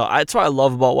whitetail. That's what I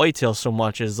love about whitetail so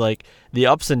much, is like the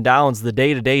ups and downs, the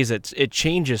day-to-days, it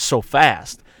changes so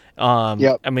fast.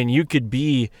 I mean, you could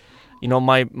be,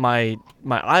 my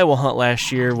Iowa hunt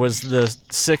last year was the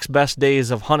 6 best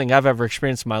days of hunting I've ever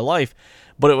experienced in my life.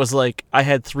 But it was like I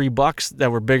had 3 bucks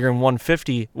that were bigger than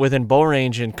 150 within bow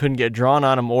range and couldn't get drawn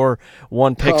on them, or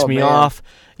one picks me off.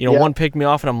 One picked me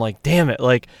off, and I'm like, damn it.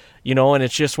 Like, and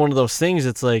it's just one of those things.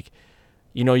 It's like,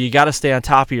 you got to stay on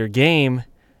top of your game,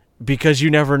 because you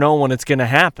never know when it's going to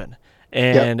happen.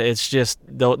 And it's just,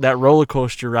 that roller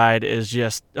coaster ride is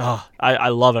just, I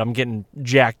love it. I'm getting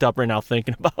jacked up right now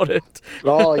thinking about it.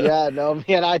 Oh yeah, no,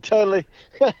 man, I totally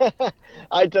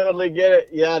get it.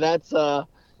 Yeah, that's the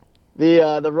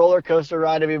roller coaster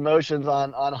ride of emotions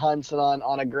on hunts and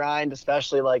on a grind,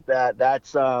 especially like that.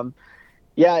 That's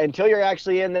until you're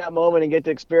actually in that moment and get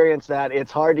to experience that,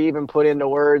 it's hard to even put into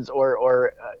words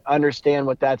or understand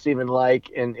what that's even like,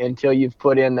 until you've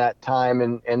put in that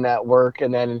time and that work,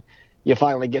 and then you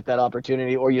finally get that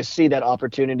opportunity, or you see that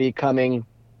opportunity coming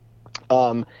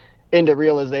into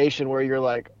realization, where you're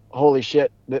like, holy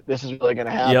shit, this is really going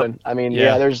to happen. I mean,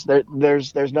 there's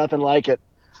nothing like it.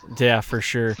 Yeah, for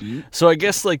sure. So I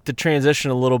guess, like, to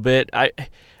transition a little bit, I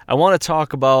want to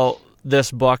talk about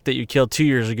this buck that you killed 2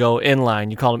 years ago, inline.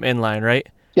 You called him inline, right?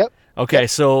 Yep. Okay,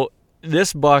 so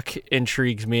this buck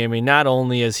intrigues me. I mean, not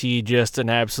only is he just an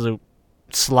absolute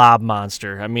slob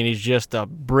monster, I mean, he's just a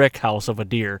brick house of a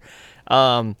deer.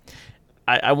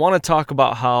 I want to talk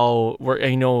about how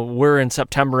we're in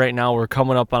September right now. We're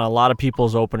coming up on a lot of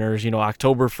people's openers,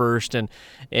 October 1st,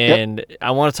 and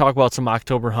I want to talk about some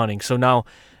October hunting. So now,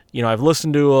 I've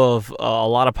listened to a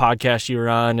lot of podcasts you were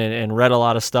on, and read a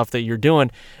lot of stuff that you're doing.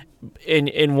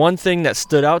 And one thing that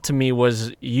stood out to me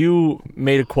was you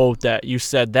made a quote that you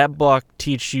said that buck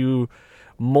taught you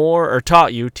more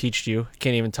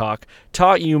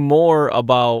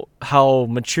about how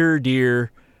mature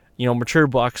deer, mature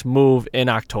bucks move in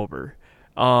October.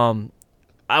 I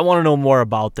want to know more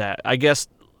about that. I guess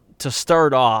to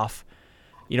start off,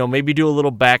 maybe do a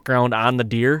little background on the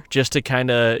deer, just to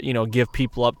kind of, give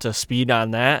people up to speed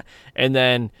on that. And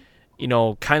then,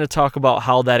 kind of talk about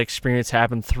how that experience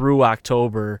happened through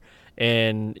October,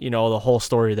 and, the whole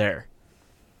story there.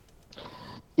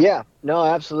 Yeah, no,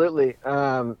 absolutely.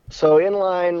 So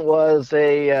Inline was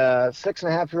a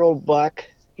 6.5-year-old buck.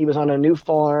 He was on a new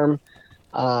farm.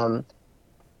 Um,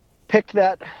 Picked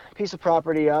that piece of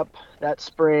property up that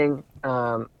spring,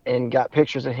 and got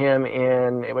pictures of him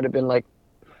in, it would have been like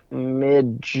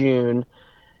mid-June.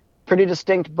 Pretty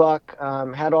distinct buck.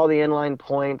 Had all the inline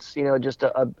points, just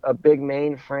a big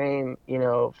mainframe,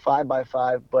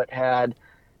 5x5, but had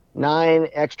 9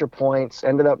 extra points.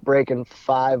 Ended up breaking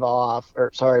 5 off,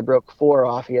 or sorry, broke 4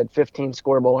 off. He had 15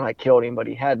 scoreable when I killed him, but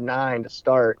he had 9 to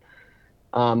start.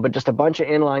 But just a bunch of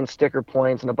inline sticker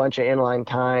points and a bunch of inline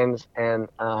times, and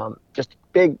just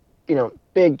big,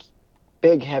 big,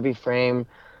 big, heavy frame,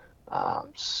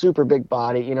 super big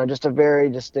body, just a very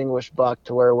distinguished buck,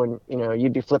 to where when,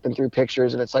 you'd be flipping through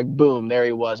pictures and it's like, boom, there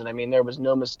he was. And I mean, there was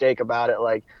no mistake about it.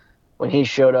 Like when he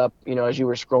showed up, as you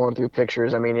were scrolling through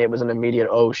pictures, I mean, it was an immediate,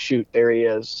 oh shoot, there he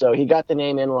is. So he got the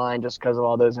name Inline just because of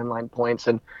all those inline points.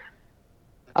 And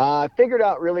I figured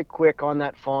out really quick on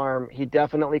that farm, he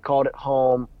definitely called it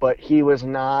home, but he was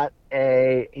not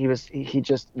he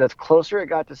just, the closer it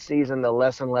got to season, the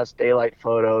less and less daylight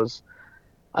photos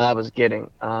I was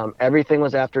getting. Everything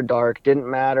was after dark. Didn't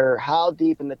matter how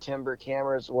deep in the timber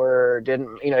cameras were.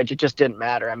 It just didn't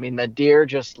matter. I mean, the deer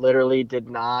just literally did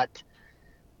not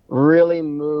really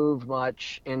move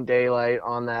much in daylight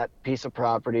on that piece of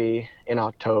property in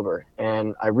October.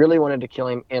 And I really wanted to kill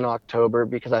him in October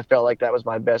because I felt like that was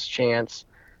my best chance.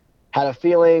 Had a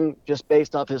feeling, just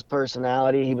based off his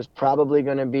personality, he was probably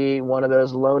going to be one of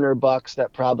those loner bucks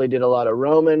that probably did a lot of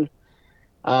roaming.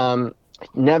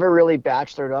 Never really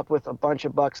bachelored up with a bunch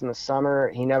of bucks in the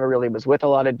summer. He never really was with a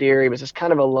lot of deer. He was just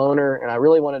kind of a loner, and I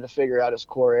really wanted to figure out his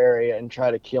core area and try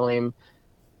to kill him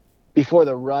before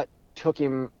the rut took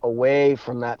him away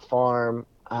from that farm.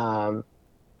 So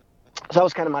that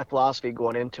was kind of my philosophy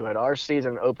going into it. Our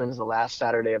season opens the last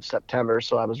Saturday of September,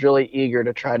 so I was really eager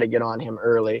to try to get on him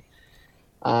early.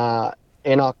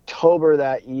 In October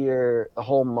that year, the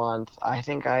whole month, I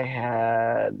think I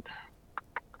had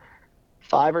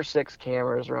 5 or 6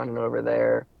 cameras running over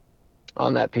there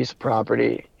on that piece of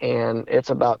property, and it's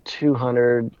about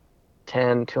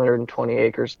 220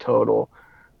 acres total.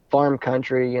 Farm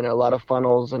country, a lot of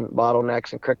funnels and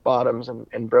bottlenecks and creek bottoms,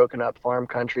 and broken up farm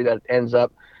country that ends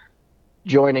up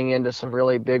joining into some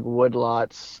really big wood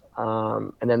lots.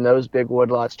 And then those big wood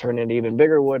lots turn into even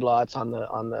bigger wood lots on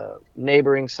the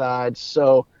neighboring sides.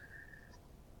 So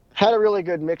had a really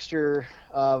good mixture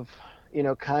of,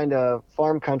 kind of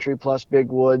farm country plus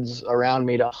big woods around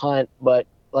me to hunt. But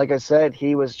like I said,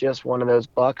 he was just one of those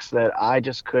bucks that I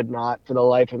just could not for the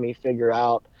life of me figure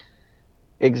out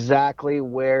exactly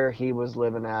where he was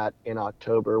living at in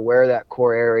October, where that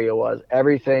core area was.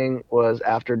 Everything was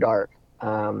after dark.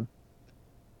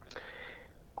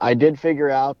 I did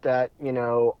figure out that,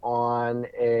 on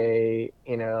it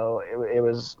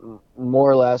was more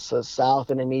or less a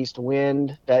south and an east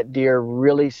wind. That deer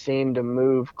really seemed to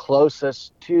move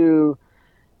closest to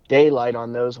daylight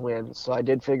on those winds. So I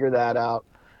did figure that out.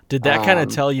 Did that kind of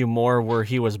tell you more where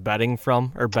he was betting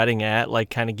from or betting at,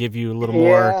 like kind of give you a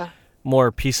little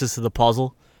more pieces to the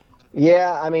puzzle?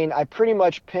 Yeah, I mean, I pretty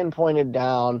much pinpointed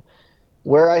down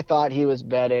where I thought he was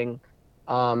betting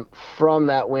from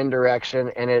that wind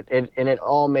direction, and it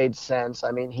all made sense. I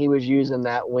mean, he was using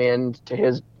that wind to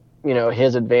his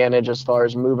advantage as far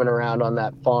as moving around on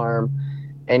that farm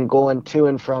and going to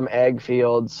and from ag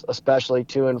fields, especially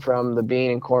to and from the bean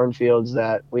and corn fields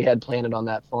that we had planted on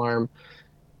that farm.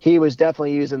 He was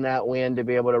definitely using that wind to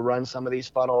be able to run some of these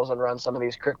funnels and run some of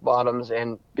these creek bottoms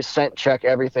and scent check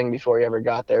everything before he ever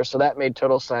got there. So that made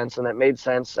total sense, and that made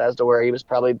sense as to where he was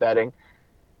probably betting.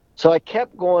 So I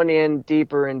kept going in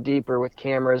deeper and deeper with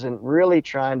cameras and really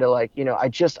trying to I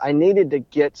needed to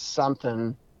get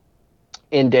something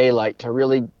in daylight to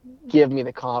really give me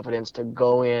the confidence to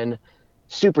go in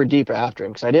super deep after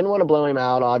him, because I didn't want to blow him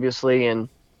out, obviously. And,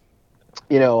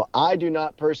 I do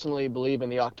not personally believe in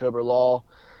the October lull.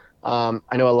 I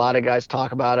know a lot of guys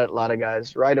talk about it, a lot of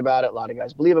guys write about it, a lot of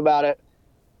guys believe about it.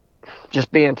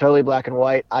 Just being totally black and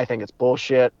white, I think it's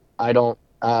bullshit. I don't,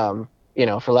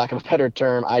 for lack of a better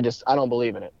term, I don't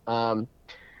believe in it. To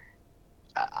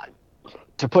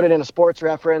put it in a sports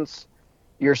reference,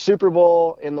 your Super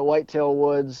Bowl in the whitetail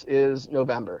woods is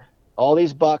November. All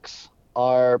these bucks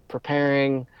are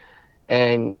preparing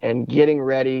and getting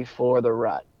ready for the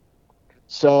rut.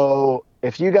 So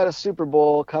if you got a Super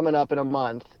Bowl coming up in a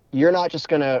month, you're not just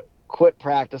going to quit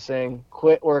practicing,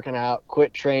 quit working out,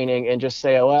 quit training, and just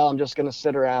say, oh, well, I'm just going to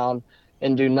sit around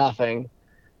and do nothing.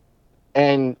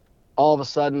 And all of a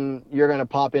sudden you're going to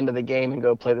pop into the game and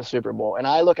go play the Super Bowl. And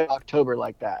I look at October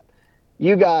like that.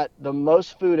 You got the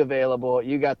most food available.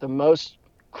 You got the most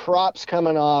crops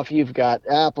coming off. You've got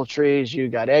apple trees.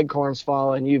 You've got acorns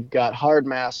falling. You've got hard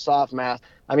mass, soft mass.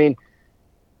 I mean,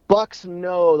 bucks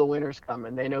know the winter's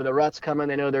coming. They know the rut's coming.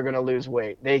 They know they're going to lose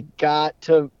weight. They got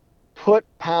to put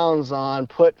pounds on,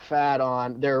 put fat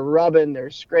on. They're rubbing, they're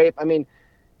scrape. I mean,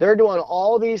 they're doing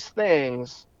all these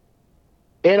things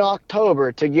in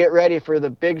October to get ready for the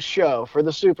big show, for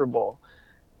the Super Bowl.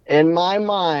 In my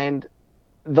mind,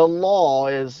 the law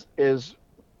is,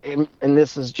 and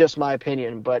this is just my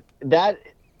opinion, but that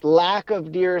lack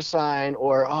of deer sign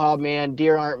or, oh man,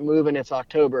 deer aren't moving, it's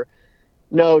October.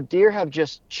 No, deer have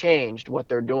just changed what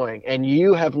they're doing, and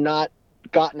you have not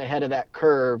gotten ahead of that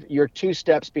curve. You're 2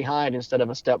 steps behind instead of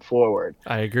a step forward.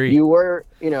 I agree. You were,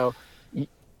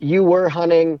 you were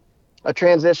hunting a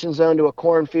transition zone to a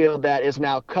cornfield that is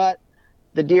now cut.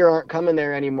 The deer aren't coming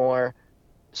there anymore,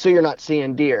 so you're not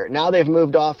seeing deer. Now they've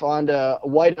moved off onto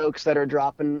white oaks that are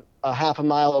dropping a half a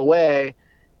mile away.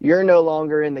 You're no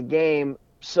longer in the game.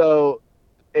 So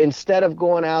instead of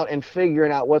going out and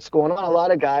figuring out what's going on, a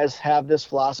lot of guys have this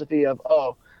philosophy of,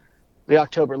 oh, the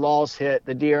October lulls hit,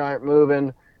 the deer aren't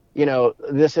moving,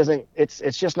 this isn't, it's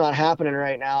just not happening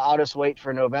right now. I'll just wait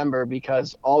for November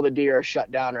because all the deer are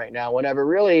shut down right now. Whenever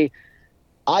really,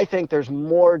 I think there's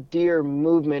more deer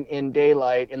movement in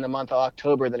daylight in the month of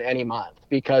October than any month,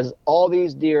 because all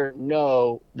these deer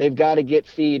know they've got to get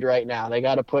feed right now. They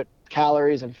got to put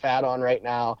calories and fat on right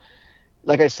now.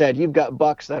 Like I said, you've got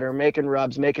bucks that are making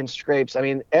rubs, making scrapes. I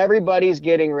mean, everybody's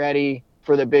getting ready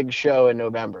for the big show in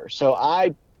November. So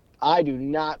I do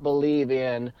not believe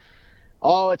in,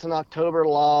 oh, it's an October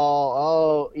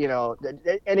lull. Oh,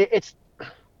 and it's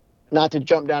not to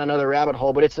jump down another rabbit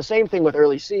hole, but it's the same thing with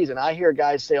early season. I hear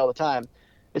guys say all the time,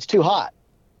 it's too hot.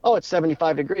 Oh, it's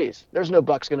 75 degrees. There's no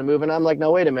bucks going to move. And I'm like,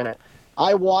 no, wait a minute.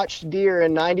 I watched deer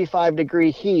in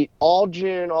 95-degree heat all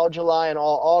June, all July, and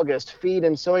all August feed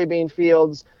in soybean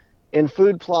fields, in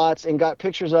food plots, and got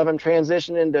pictures of them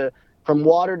transition into from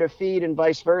water to feed and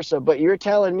vice versa. But you're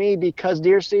telling me because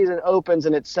deer season opens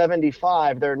and it's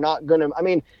 75, they're not going to – I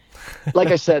mean, like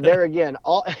I said, there again,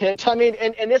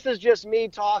 and this is just me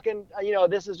talking,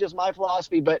 this is just my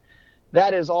philosophy, but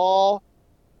that is all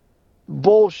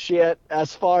bullshit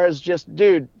as far as just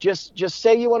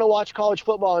say you want to watch college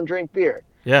football and drink beer.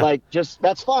 Yeah.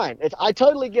 That's fine. I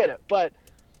totally get it. But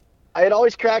it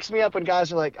always cracks me up when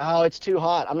guys are like, oh, it's too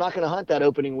hot. I'm not going to hunt that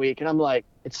opening week. And I'm like,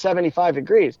 it's 75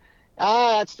 degrees.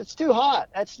 It's too hot.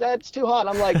 That's too hot.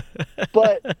 I'm like,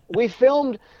 but we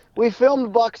filmed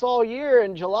bucks all year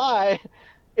in July.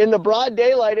 In the broad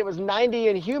daylight, it was 90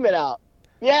 and humid out.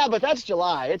 Yeah, but that's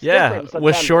July. It's different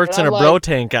with shorts and a bro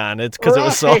tank on. It's because it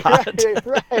was so hot.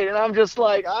 Right. And I'm just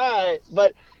like, all right.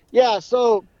 But yeah,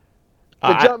 so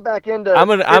to jump back into,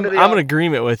 I'm in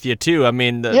agreement with you too. I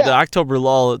mean, the October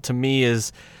lull to me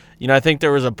is, I think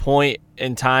there was a point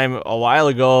in time a while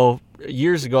ago,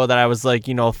 years ago, that I was like,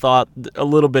 thought a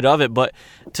little bit of it. But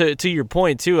to your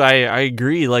point too, I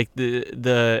agree. Like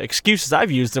the excuses I've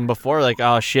used them before, like,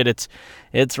 oh shit,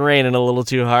 it's raining a little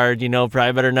too hard,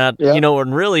 probably better not,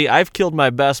 and really I've killed my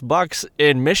best bucks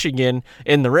in Michigan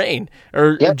in the rain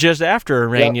or just after a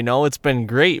rain, it's been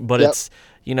great, but it's,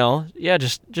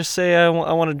 just say I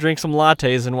want to drink some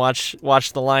lattes and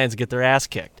watch the Lions get their ass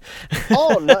kicked.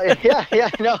 Oh, no,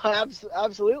 no,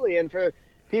 absolutely. And for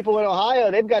people in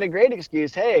Ohio, they've got a great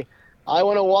excuse. Hey, I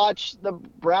want to watch the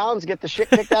Browns get the shit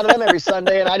kicked out of them every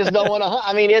Sunday, and I just don't want to hunt.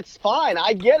 I mean, it's fine.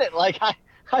 I get it. Like,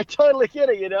 I totally get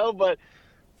it,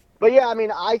 But yeah, I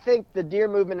mean, I think the deer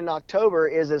movement in October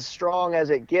is as strong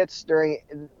as it gets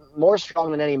more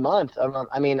strong than any month.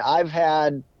 I mean, I've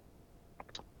had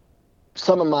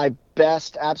some of my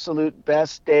absolute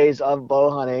best days of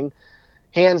bow hunting,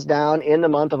 hands down, in the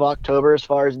month of October as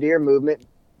far as deer movement.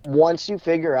 Once you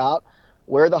figure out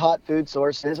where the hot food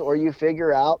source is, or you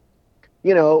figure out,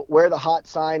 where the hot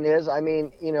sign is. I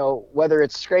mean, whether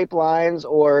it's scrape lines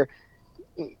or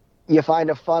you find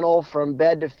a funnel from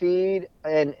bed to feed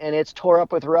and it's tore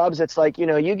up with rubs. It's like,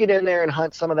 you get in there and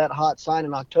hunt some of that hot sign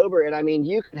in October. And I mean,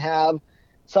 you can have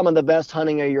some of the best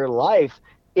hunting of your life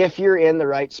if you're in the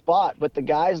right spot. But the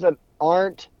guys that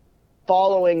aren't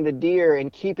following the deer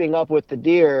and keeping up with the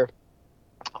deer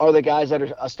are the guys that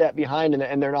are a step behind,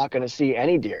 and they're not going to see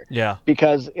any deer. Yeah.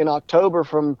 Because in October,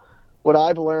 from what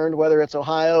I've learned, whether it's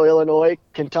Ohio, Illinois,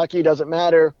 Kentucky, doesn't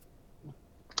matter,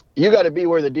 you got to be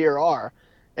where the deer are.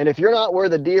 And if you're not where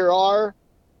the deer are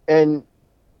and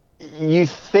you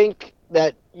think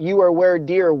that you are where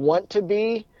deer want to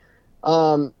be,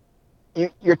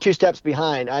 you're 2 steps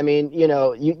behind. I mean,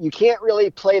 you can't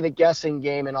really play the guessing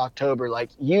game in October. Like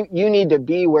you need to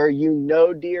be where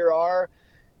deer are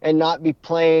and not be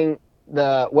playing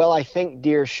I think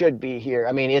deer should be here.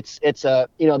 I mean, it's a,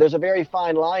 there's a very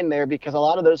fine line there, because a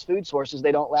lot of those food sources,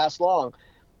 they don't last long.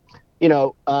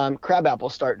 Crab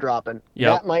apples start dropping.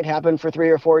 Yep. That might happen for 3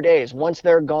 or 4 days. Once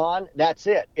they're gone, that's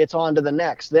it. It's on to the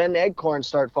next. Then acorns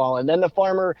start falling. Then the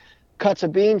farmer cuts a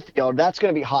bean field. That's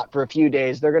going to be hot for a few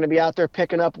days. They're going to be out there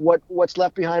picking up what's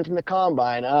left behind from the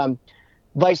combine.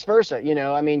 Vice versa.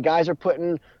 Guys are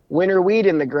putting winter wheat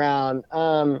in the ground.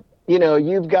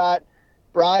 You've got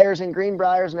briars and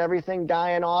greenbriers and everything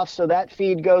dying off, so that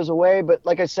feed goes away. But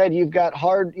like I said, you've got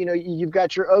you've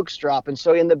got your oaks dropping.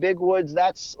 So in the big woods,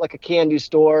 that's like a candy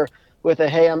store with a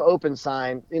 "Hey, I'm open"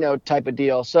 sign, type of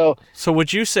deal. So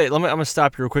would you say? I'm gonna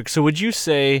stop you real quick. So would you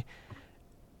say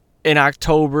in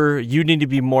October you need to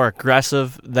be more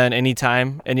aggressive than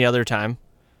any other time?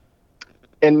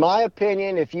 In my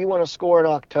opinion, if you want to score in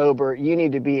October, you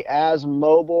need to be as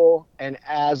mobile and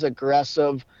as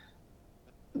aggressive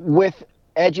with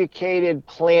educated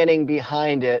planning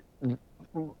behind it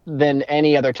than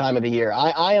any other time of the year.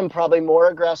 I am probably more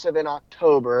aggressive in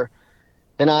October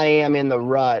than I am in the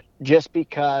rut, just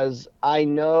because I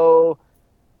know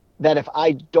that if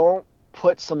I don't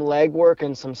put some legwork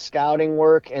and some scouting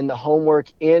work and the homework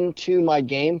into my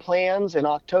game plans in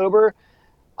October,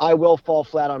 I will fall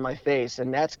flat on my face.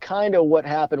 And that's kind of what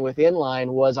happened with inline.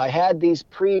 Was I had these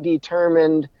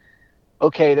predetermined,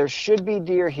 okay, there should be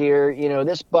deer here,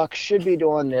 this buck should be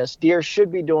doing this, deer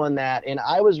should be doing that, and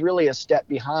I was really a step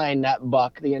behind that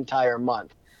buck the entire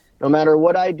month. No matter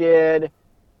what I did,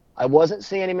 I wasn't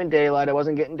seeing him in daylight. I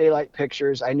wasn't getting daylight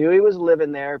pictures. I knew he was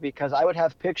living there, because I would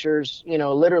have pictures,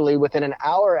 literally within an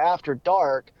hour after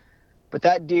dark, but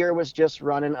that deer was just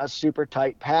running a super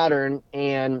tight pattern,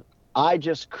 and I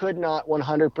just could not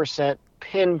 100%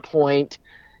 pinpoint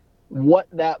what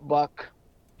that buck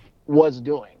was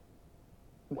doing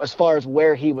as far as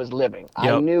where he was living.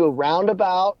 Yep. I knew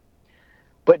roundabout,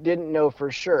 but didn't know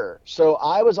for sure. So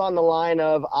I was on the line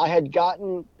of, I had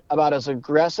gotten about as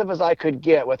aggressive as I could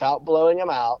get without blowing him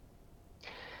out.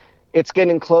 It's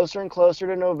getting closer and closer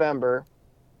to November.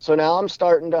 So now I'm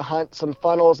starting to hunt some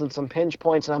funnels and some pinch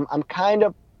points, and I'm kind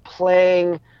of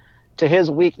playing to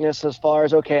his weakness as far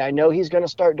as, okay, I know he's going to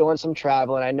start doing some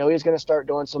traveling. I know he's going to start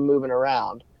doing some moving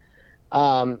around.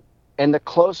 And the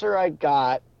closer I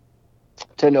got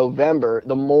to November,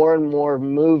 the more and more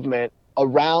movement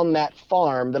around that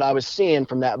farm that I was seeing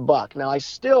from that buck. Now, I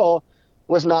still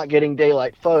was not getting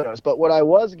daylight photos, but what I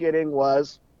was getting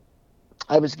was,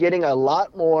 I was getting a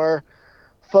lot more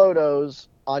photos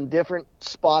on different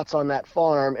spots on that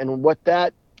farm. And what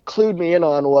that clued me in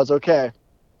on was, okay,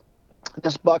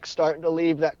 this buck's starting to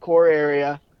leave that core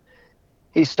area.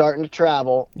 He's starting to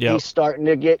travel. Yep. He's starting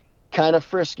to get kind of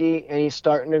frisky, and he's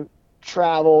starting to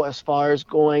travel as far as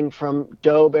going from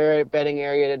doe bedding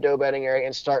area to doe bedding area,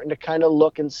 and starting to kind of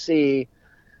look and see,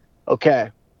 okay,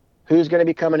 who's going to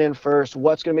be coming in first?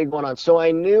 What's going to be going on? So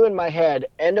I knew in my head,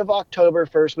 end of October,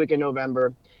 first week in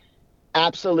November,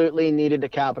 absolutely needed to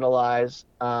capitalize.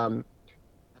 I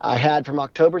had from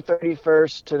October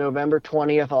 31st to November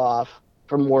 20th off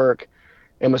from work,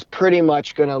 and was pretty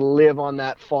much going to live on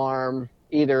that farm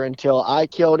either until I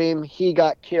killed him, he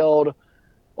got killed,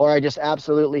 or I just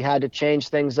absolutely had to change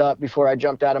things up before I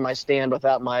jumped out of my stand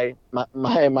without my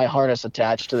harness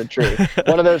attached to the tree.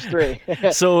 One of those three.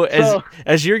 So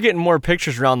as you're getting more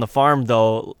pictures around the farm,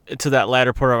 though, to that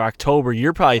latter part of October,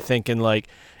 you're probably thinking, like,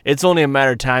 it's only a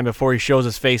matter of time before he shows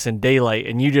his face in daylight,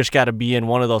 and you just got to be in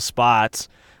one of those spots,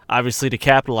 obviously, to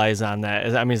capitalize on that.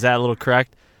 Is that a little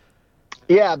correct?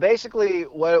 Yeah, basically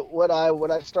what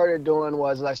I started doing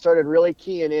was I started really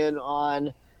keying in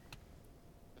on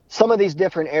some of these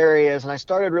different areas, and I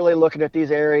started really looking at these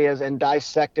areas and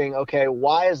dissecting, okay,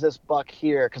 why is this buck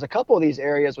here? Because a couple of these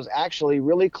areas was actually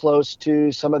really close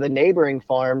to some of the neighboring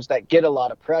farms that get a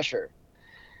lot of pressure.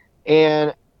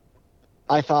 And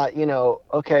I thought,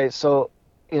 okay, so,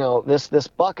 this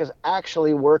buck is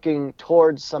actually working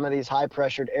towards some of these high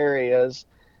pressured areas.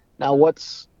 Now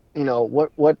what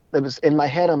it was in my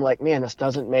head, I'm like, man, this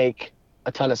doesn't make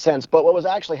a ton of sense. But what was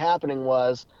actually happening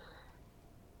was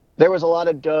there was a lot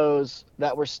of does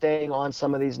that were staying on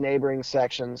some of these neighboring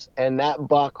sections, and that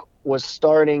buck was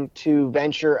starting to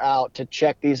venture out to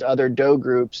check these other doe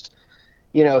groups.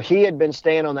 He had been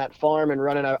staying on that farm and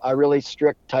running a really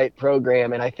strict, tight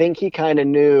program, and I think he kind of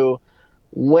knew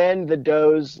when the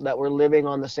does that were living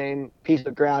on the same piece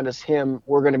of ground as him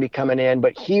were going to be coming in,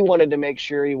 but he wanted to make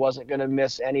sure he wasn't going to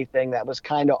miss anything that was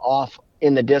kind of off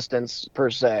in the distance, per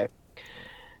se.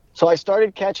 So I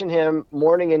started catching him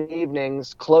morning and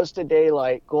evenings, close to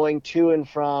daylight, traveling to and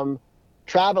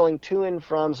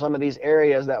from some of these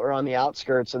areas that were on the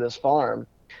outskirts of this farm.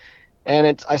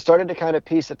 And I started to kind of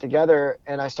piece it together,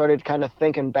 and I started kind of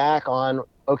thinking back on,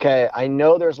 okay, I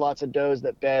know there's lots of does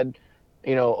that bed,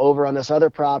 over on this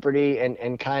other property,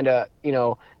 and kind of,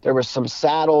 there was some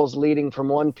saddles leading from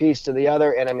one piece to the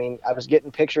other. And I mean, I was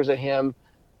getting pictures of him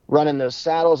running those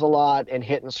saddles a lot and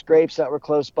hitting scrapes that were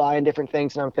close by and different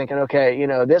things. And I'm thinking, okay,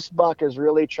 this buck is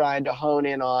really trying to hone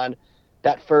in on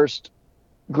that first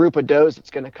group of does that's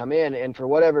going to come in. And for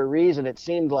whatever reason, it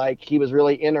seemed like he was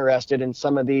really interested in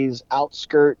some of these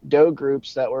outskirt doe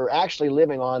groups that were actually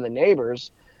living on the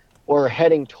neighbors or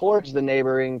heading towards the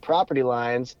neighboring property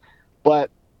lines.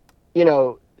 But,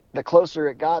 the closer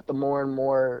it got, the more and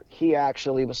more he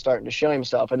actually was starting to show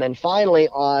himself. And then finally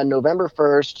on November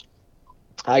 1st,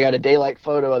 I got a daylight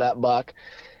photo of that buck.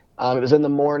 It was in the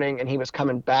morning, and he was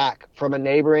coming back from a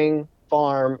neighboring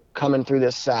farm coming through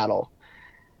this saddle.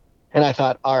 And I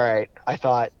thought, all right,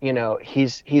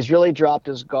 he's really dropped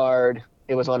his guard.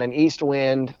 It was on an east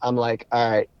wind. I'm like,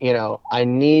 all right, I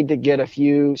need to get a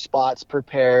few spots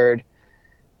prepared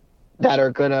that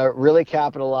are going to really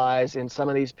capitalize in some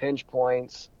of these pinch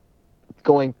points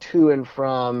going to and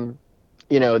from,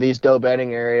 these doe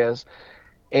bedding areas.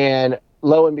 And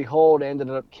lo and behold, I ended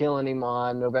up killing him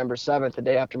on November 7th, the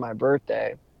day after my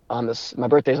birthday. My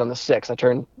birthday's on the 6th. I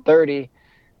turned 30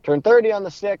 on the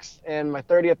 6th, and my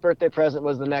 30th birthday present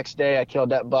was the next day. I killed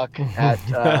that buck at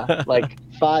like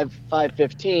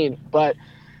 5:15. But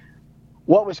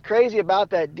what was crazy about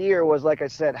that deer was, like I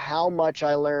said, how much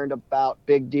I learned about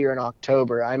big deer in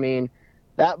October. I mean,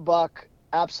 that buck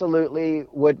absolutely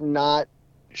would not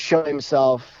show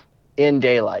himself in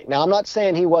daylight. Now, I'm not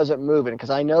saying he wasn't moving, because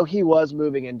I know he was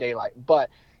moving in daylight, but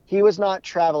he was not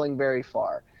traveling very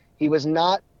far. He was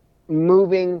not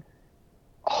moving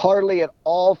hardly at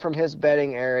all from his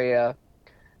bedding area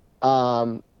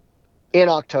in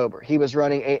October. He was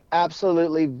running a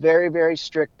absolutely very, very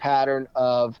strict pattern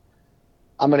of,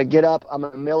 I'm going to get up, I'm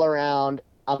going to mill around,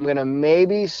 I'm going to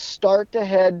maybe start to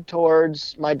head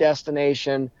towards my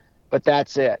destination, but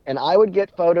that's it. And I would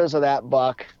get photos of that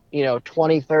buck,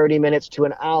 20, 30 minutes to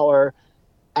an hour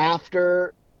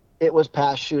after it was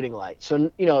past shooting light. So,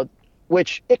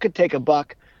 which it could take a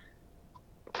buck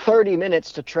 30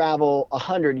 minutes to travel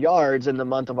 100 yards in the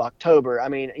month of October. I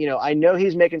mean, I know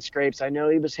he's making scrapes. I know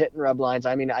he was hitting rub lines.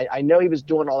 I mean, I know he was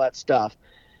doing all that stuff,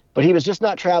 but he was just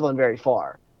not traveling very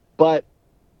far. But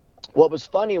what was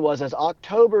funny was, as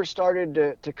October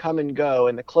started to come and go,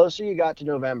 and the closer you got to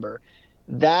November,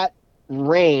 that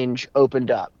range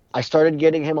opened up. I started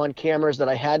getting him on cameras that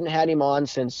I hadn't had him on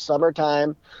since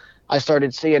summertime. I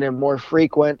started seeing him more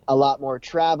frequent, a lot more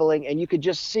traveling, and you could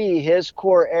just see his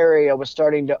core area was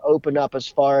starting to open up as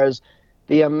far as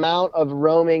the amount of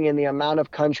roaming and the amount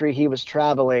of country he was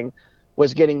traveling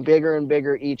was getting bigger and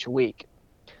bigger each week.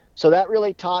 So that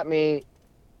really taught me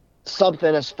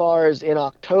something as far as in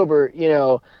October,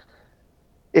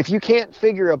 if you can't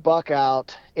figure a buck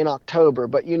out in October,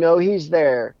 but he's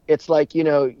there, it's like, you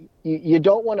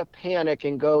don't want to panic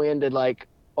and go into like,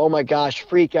 oh my gosh,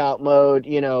 freak out mode.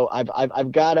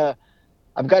 I've got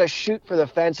to shoot for the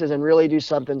fences and really do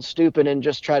something stupid and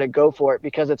just try to go for it,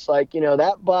 because it's like,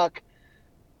 that buck,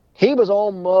 he was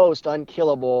almost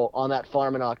unkillable on that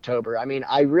farm in October. I mean,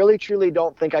 I really truly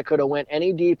don't think I could have went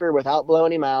any deeper without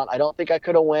blowing him out. I don't think I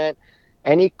could have went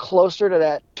any closer to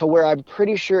that, to where I'm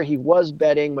pretty sure he was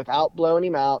bedding, without blowing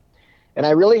him out. And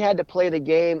I really had to play the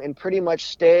game and pretty much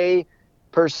stay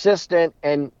persistent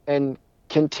and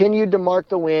continued to mark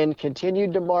the wind,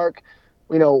 continued to mark,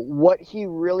 what he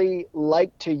really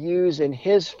liked to use in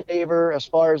his favor as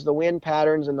far as the wind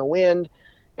patterns and the wind,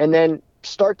 and then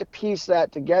start to piece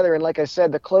that together. And like I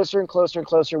said, the closer and closer and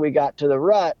closer we got to the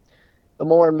rut, the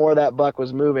more and more that buck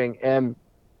was moving. And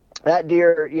that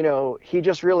deer, he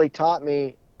just really taught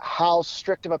me how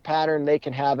strict of a pattern they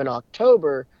can have in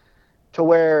October, to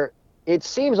where it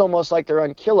seems almost like they're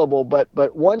unkillable, but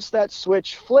once that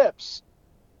switch flips,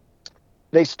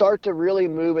 they start to really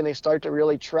move and they start to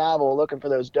really travel looking for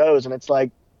those does. And it's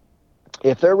like,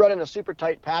 if they're running a super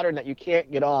tight pattern that you can't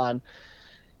get on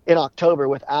in October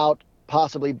without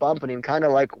possibly bumping him, kind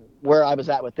of like where I was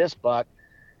at with this buck,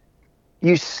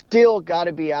 you still got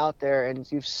to be out there,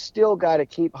 and you've still got to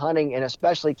keep hunting, and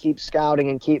especially keep scouting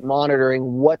and keep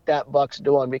monitoring what that buck's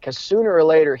doing, because sooner or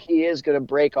later he is going to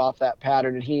break off that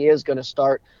pattern and he is going to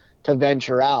start to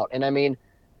venture out. And I mean,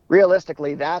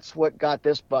 realistically, that's what got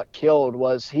this buck killed.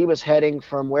 Was he was heading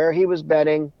from where he was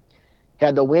bedding,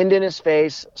 had the wind in his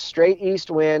face, straight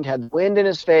east wind, had the wind in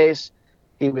his face.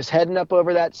 He was heading up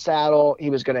over that saddle.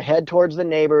 He was going to head towards the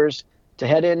neighbors to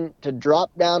head in, to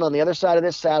drop down on the other side of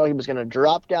this saddle. He was going to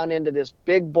drop down into this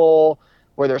big bowl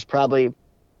where there's probably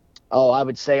I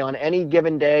would say on any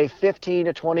given day, 15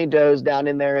 to 20 does down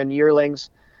in there in yearlings.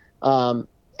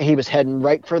 He was heading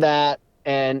right for that.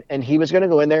 And he was going to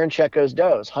go in there and check those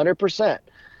does 100%.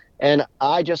 And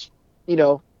I just,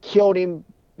 killed him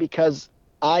because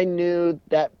I knew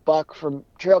that buck from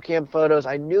trail cam photos.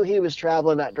 I knew he was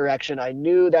traveling that direction. I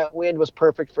knew that wind was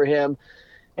perfect for him.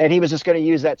 And he was just going to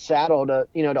use that saddle to,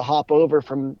 to hop over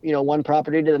from, one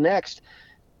property to the next.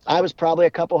 I was probably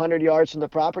a couple hundred yards from the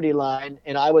property line,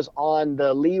 and I was on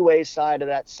the leeway side of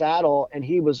that saddle. And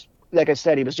he was, like I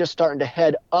said, he was just starting to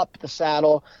head up the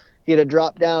saddle. He'd have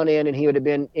dropped down in, and he would have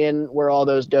been in where all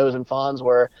those does and fawns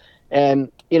were.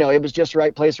 And, it was just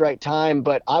right place, right time.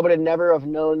 But I would have never have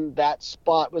known that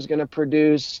spot was going to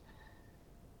produce,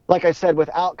 like I said,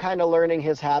 without kind of learning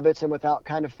his habits and without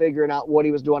kind of figuring out what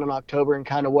he was doing in October and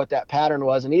kind of what that pattern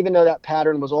was. And even though that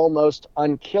pattern was almost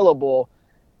unkillable,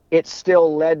 it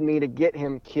still led me to get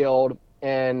him killed.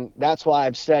 And that's why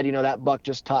I've said, that buck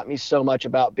just taught me so much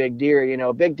about big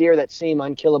deer. Big deer that seem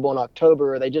unkillable in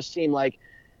October, they just seem like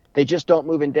they just don't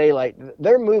move in daylight.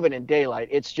 They're moving in daylight.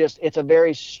 It's a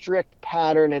very strict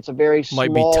pattern. It's a very small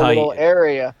little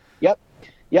area.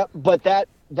 Yep. But that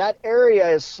area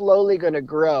is slowly going to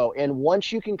grow. And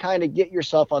once you can kind of get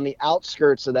yourself on the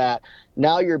outskirts of that,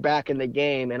 now you're back in the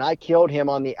game. And I killed him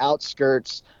on the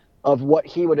outskirts of what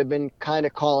he would have been kind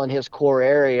of calling his core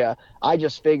area. I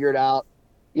just figured out,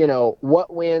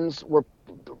 what winds were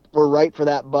right for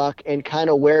that buck and kind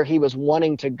of where he was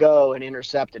wanting to go, and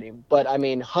intercepted him. But I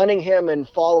mean, hunting him and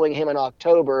following him in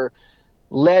October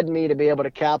led me to be able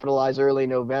to capitalize early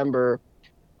November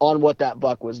on what that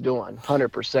buck was doing,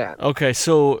 100%. Okay,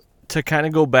 so to kind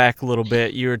of go back a little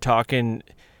bit, you were talking,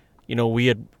 we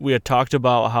had talked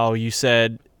about how you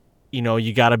said,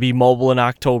 you got to be mobile in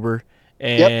October.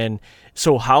 And yep.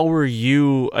 So how were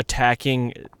you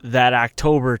attacking that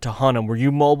October to hunt him? Were you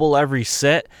mobile every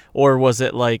set, or was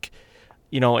it like,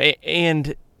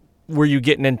 and were you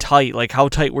getting in tight? Like, how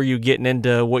tight were you getting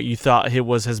into what you thought it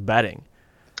was his bedding?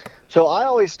 So I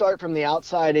always start from the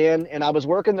outside in, and I was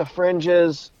working the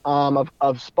fringes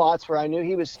of spots where I knew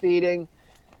he was feeding.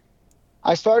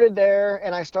 I started there,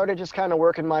 and I started just kind of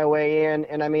working my way in.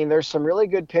 And I mean, there's some really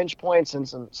good pinch points and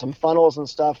some funnels and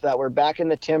stuff that were back in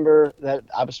the timber that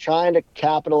I was trying to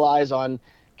capitalize on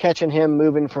catching him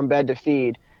moving from bed to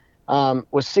feed.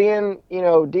 Was seeing,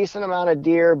 decent amount of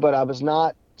deer, but I was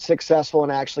not successful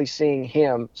in actually seeing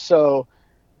him. So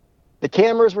the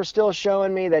cameras were still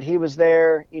showing me that he was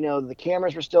there. The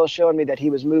cameras were still showing me that he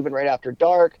was moving right after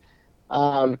dark.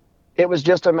 It was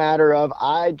just a matter of,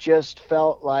 I just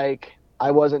felt like I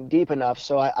wasn't deep enough.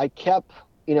 So I kept,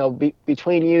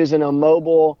 between using a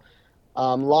mobile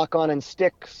lock on and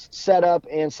stick setup,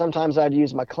 and sometimes I'd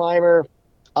use my climber.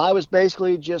 I was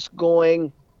basically just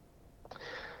going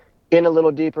in a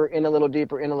little deeper, in a little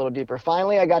deeper, in a little deeper.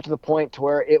 Finally, I got to the point to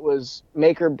where it was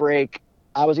make or break.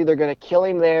 I was either going to kill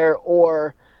him there,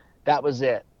 or that was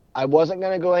it. I wasn't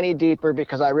going to go any deeper,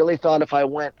 because I really thought if I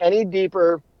went any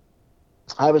deeper,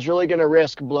 I was really going to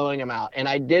risk blowing him out. And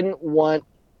I didn't want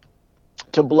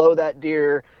to blow that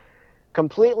deer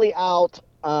completely out.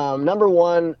 Number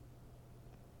one,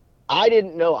 I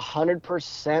didn't know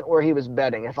 100% where he was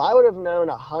bedding. If I would have known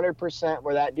 100%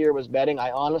 where that deer was bedding,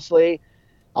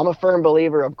 I'm a firm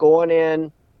believer of going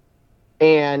in,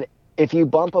 and if you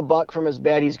bump a buck from his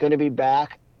bed, he's going to be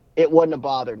back. It wouldn't have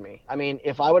bothered me. I mean,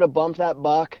 if I would have bumped that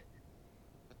buck,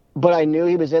 but I knew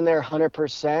he was in there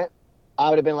 100%, I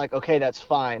would have been like, okay, that's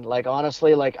fine. Like,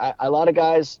 honestly, like a lot of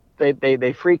guys,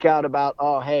 they freak out about,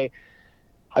 oh, hey,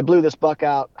 I blew this buck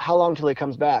out. How long till he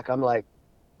comes back? I'm like,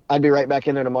 I'd be right back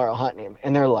in there tomorrow hunting him.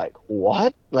 And they're like,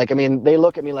 what? Like, I mean, they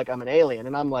look at me like I'm an alien.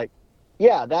 And I'm like,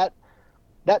 yeah, that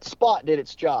spot did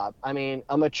its job. I mean,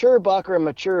 a mature buck or a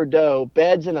mature doe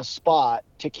beds in a spot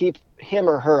to keep him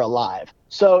or her alive.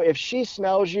 So if she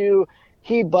smells you,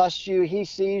 he busts you, he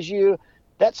sees you,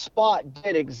 that spot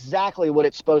did exactly what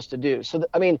it's supposed to do. So,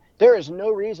 I mean, there is no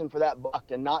reason for that buck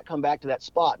to not come back to that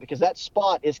spot, because that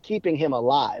spot is keeping him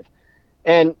alive.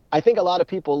 And I think a lot of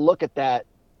people look at that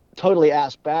totally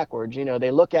ass backwards.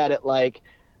 They look at it like,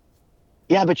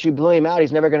 yeah, but you blew him out.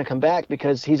 He's never going to come back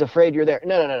because he's afraid you're there.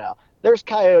 No. There's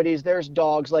coyotes, there's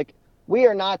dogs. Like, we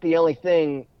are not the only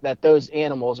thing that those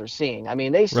animals are seeing. I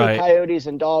mean, they see right. Coyotes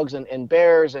and dogs and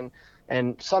bears, and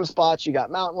some spots you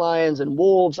got mountain lions and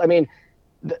wolves. I mean,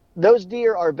 those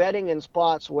deer are bedding in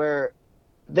spots where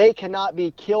they cannot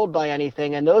be killed by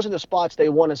anything. And those are the spots they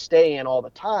want to stay in all the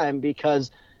time,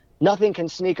 because nothing can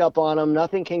sneak up on them.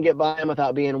 Nothing can get by them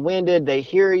without being winded. They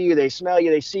hear you, they smell you,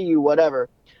 they see you, whatever.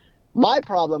 My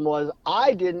problem was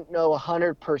I didn't know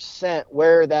 100%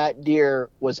 where that deer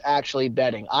was actually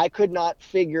bedding. I could not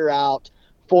figure out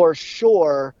for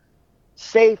sure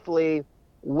safely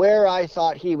where I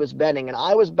thought he was bedding. And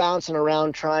I was bouncing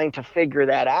around trying to figure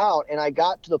that out. And I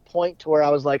got to the point to where I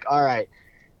was like, all right,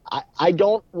 I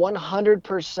don't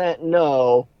 100%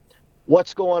 know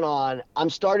what's going on. I'm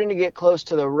starting to get close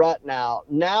to the rut now.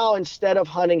 Now, instead of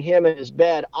hunting him in his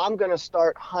bed, I'm going to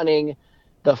start hunting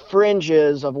the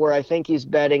fringes of where I think he's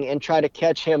bedding and try to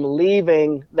catch him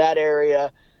leaving that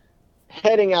area,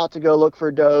 heading out to go look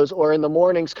for does, or in the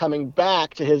mornings coming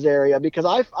back to his area, because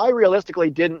I realistically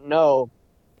didn't know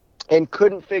and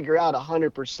couldn't figure out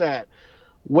 100%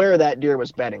 where that deer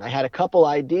was bedding. I had a couple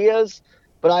ideas,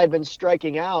 but I had been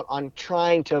striking out on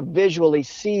trying to visually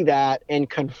see that and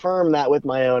confirm that with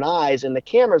my own eyes, and the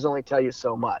cameras only tell you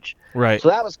so much. Right. So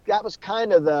that was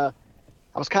kind of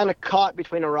I was kind of caught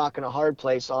between a rock and a hard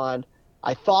place on,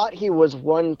 I thought he was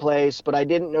one place, but I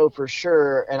didn't know for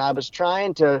sure, and I was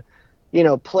trying to,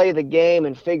 play the game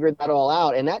and figure that all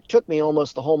out, and that took me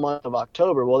almost the whole month of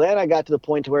October. Well, then I got to the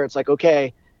point to where it's like,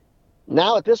 okay,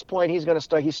 now at this point he's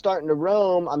starting to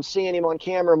roam. I'm seeing him on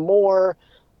camera more.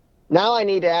 Now I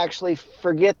need to actually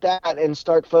forget that and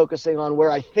start focusing on where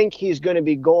I think he's going to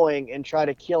be going and try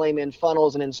to kill him in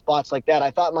funnels and in spots like that.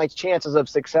 I thought my chances of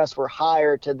success were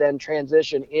higher to then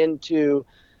transition into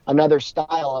another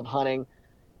style of hunting.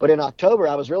 But in October,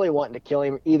 I was really wanting to kill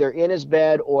him either in his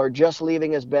bed or just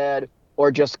leaving his bed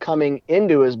or just coming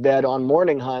into his bed on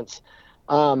morning hunts.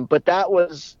 But that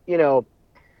was,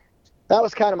 that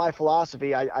was kind of my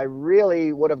philosophy. I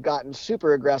really would have gotten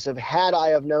super aggressive had I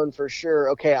have known for sure,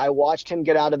 okay, I watched him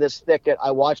get out of this thicket.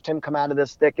 I watched him come out of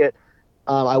this thicket.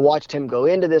 I watched him go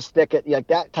into this thicket, like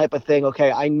that type of thing.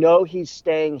 Okay, I know he's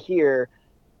staying here.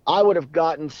 I would have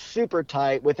gotten super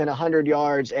tight within 100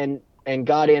 yards and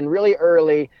got in really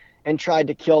early and tried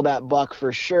to kill that buck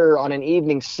for sure on an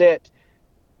evening sit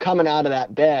coming out of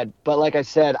that bed. But like I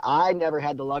said, I never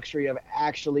had the luxury of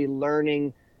actually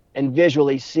learning and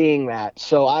visually seeing that.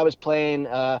 So I was playing,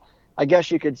 I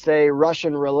guess you could say,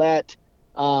 Russian roulette,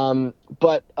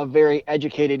 but a very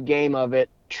educated game of it,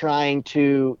 trying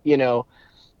to,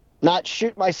 not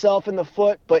shoot myself in the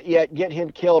foot, but yet get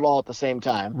him killed all at the same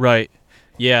time. Right.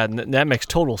 Yeah, that makes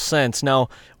total sense. Now,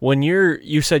 when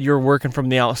you said you're working from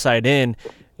the outside in,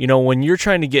 when you're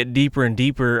trying to get deeper and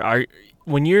deeper,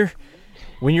 when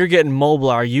you're getting mobile,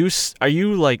 are you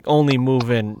like only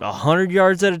moving 100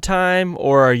 yards at a time,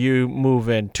 or are you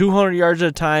moving 200 yards at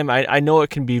a time? I know it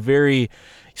can be very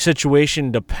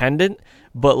situation dependent,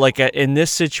 but like in this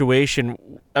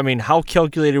situation, I mean, how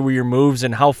calculated were your moves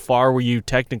and how far were you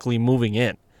technically moving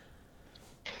in?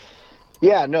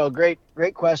 Yeah, no, great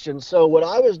question. So what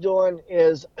I was doing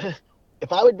is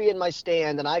if I would be in my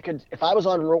stand and if I was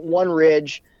on one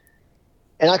ridge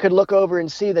and I could look over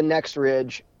and see the next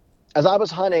ridge, as I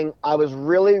was hunting, I was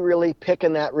really, really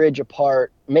picking that ridge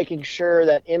apart, making sure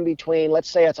that in between, let's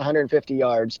say it's 150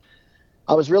 yards,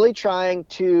 I was really trying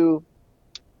to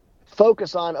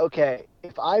focus on, okay,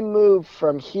 if I move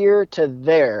from here to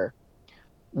there,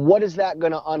 what is that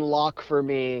going to unlock for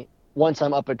me once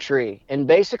I'm up a tree? And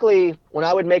basically, when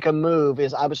I would make a move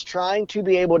is I was trying to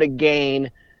be able to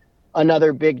gain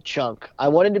another big chunk. I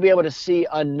wanted to be able to see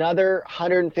another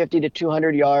 150 to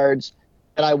 200 yards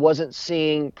that I wasn't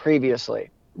seeing previously.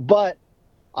 But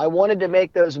I wanted to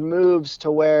make those moves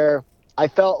to where I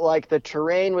felt like the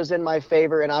terrain was in my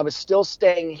favor and I was still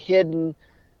staying hidden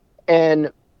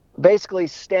and basically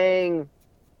staying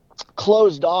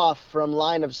closed off from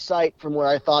line of sight from where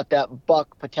I thought that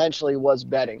buck potentially was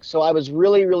bedding. So I was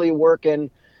really, really working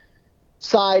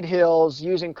side hills,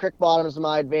 using creek bottoms to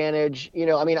my advantage.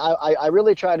 I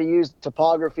really try to use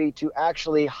topography to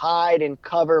actually hide and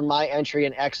cover my entry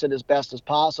and exit as best as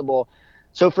possible.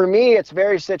 So for me, it's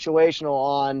very situational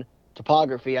on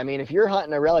topography. I mean, if you're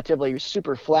hunting a relatively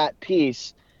super flat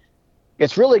piece,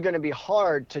 it's really going to be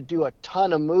hard to do a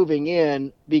ton of moving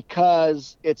in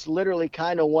because it's literally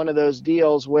kind of one of those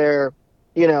deals where,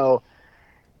 you're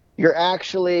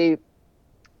actually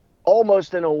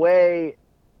almost in a way,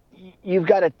 you've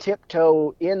got to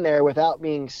tiptoe in there without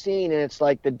being seen. And it's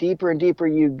like the deeper and deeper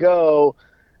you go,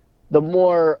 the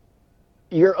more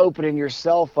you're opening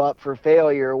yourself up for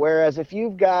failure. Whereas if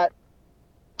you've got,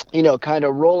 kind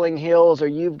of rolling hills or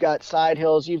you've got side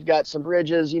hills, you've got some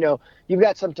ridges, you've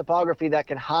got some topography that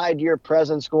can hide your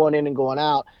presence going in and going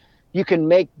out, you can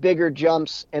make bigger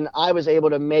jumps. And I was able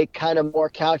to make kind of more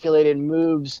calculated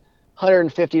moves,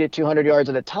 150 to 200 yards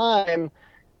at a time,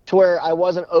 to where I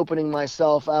wasn't opening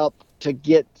myself up to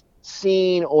get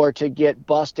seen or to get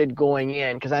busted going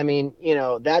in. Because I mean,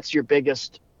 that's your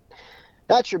biggest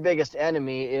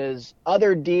enemy is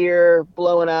other deer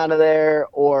blowing out of there,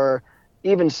 or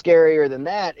even scarier than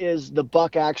that is the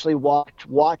buck actually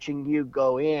watching you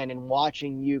go in and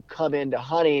watching you come in to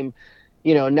hunt him.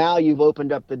 Now you've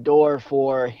opened up the door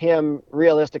for him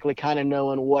realistically kind of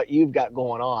knowing what you've got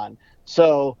going on.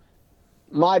 So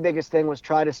my biggest thing was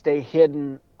try to stay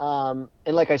hidden. And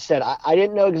like I said, I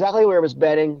didn't know exactly where I was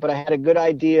bedding, but I had a good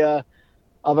idea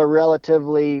of a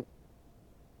relatively,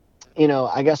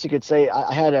 I guess you could say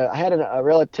I had a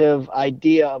relative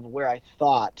idea of where I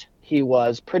thought he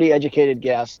was. Pretty educated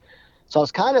guess. So I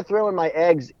was kind of throwing my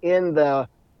eggs in the,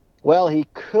 well, he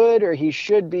could or he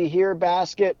should be here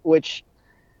basket, which,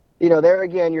 there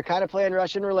again, you're kind of playing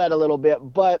Russian roulette a little bit,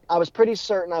 but I was pretty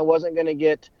certain I wasn't going to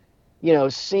get,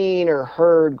 seen or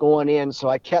heard going in. So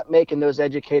I kept making those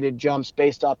educated jumps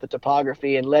based off the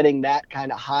topography and letting that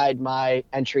kind of hide my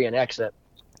entry and exit.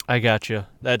 I got you.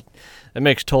 That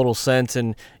makes total sense.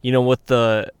 And with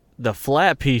the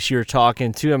flat piece you're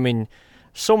talking to, I mean,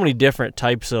 so many different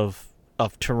types of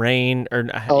terrain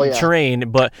terrain,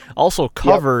 but also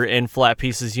cover in flat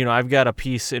pieces. I've got a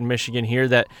piece in Michigan here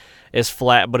that is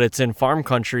flat, but it's in farm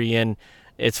country and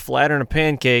it's flatter than a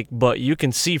pancake, but you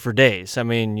can see for days. I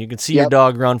mean, you can see your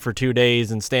dog run for 2 days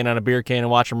and stand on a beer can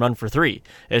and watch him run for 3.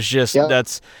 It's just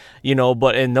that's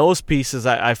but in those pieces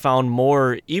I found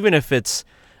more, even if it's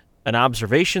an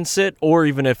observation sit or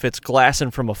even if it's glassing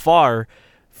from afar,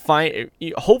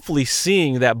 hopefully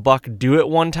seeing that buck do it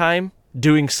one time,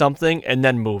 doing something, and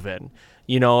then move in.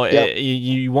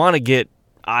 You want to get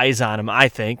eyes on him, I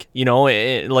think,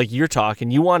 like you're talking.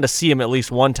 You want to see him at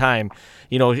least one time,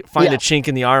 find a chink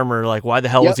in the armor, like why the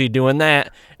hell was he doing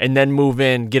that, and then move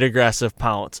in, get aggressive,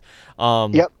 pounce.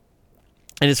 And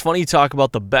it's funny you talk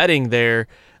about the bedding there,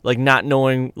 like not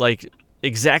knowing like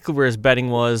exactly where his bedding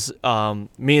was.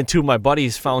 Me and 2 of my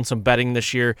buddies found some bedding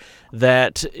this year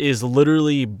that is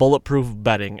literally bulletproof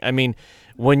bedding. I mean,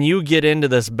 when you get into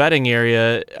this bedding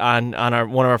area on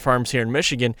one of our farms here in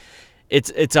Michigan,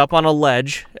 it's up on a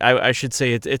ledge. I should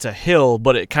say it's a hill,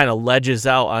 but it kind of ledges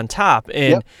out on top.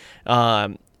 And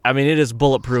I mean, it is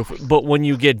bulletproof. But when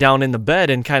you get down in the bed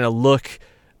and kind of look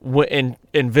and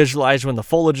visualize when the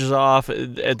foliage is off,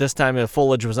 at this time the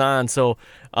foliage was on. So,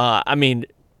 I mean,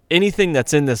 anything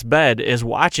that's in this bed is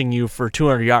watching you for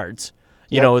 200 yards.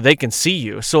 They can see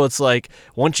you. So it's like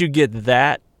once you get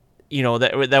that,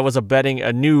 that was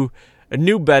a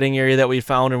new bedding area that we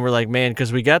found, and we're like, man,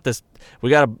 because we got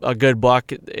a good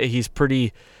buck. He's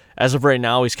pretty, as of right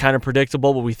now, he's kind of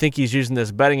predictable, but we think he's using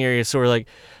this bedding area. So we're like,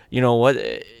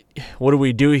 what do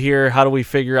we do here? How do we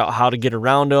figure out how to get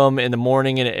around him in the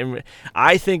morning? And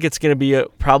I think it's going to be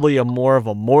probably a more of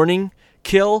a morning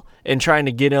kill and trying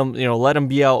to get him, let him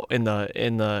be out in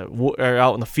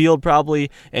the field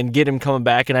probably and get him coming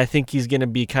back. And I think he's going to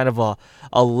be kind of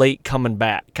a late coming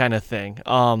back kind of thing.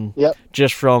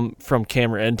 Just from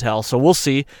camera intel. So we'll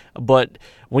see. But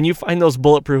when you find those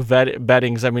bulletproof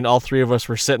beddings, I mean, all 3 of us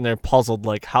were sitting there puzzled,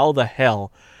 like, how the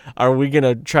hell are we going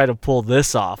to try to pull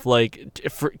this off? Like,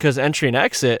 because entry and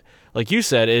exit, like you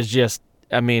said, is just,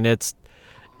 I mean, it's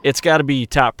got to be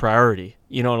top priority,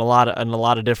 in a lot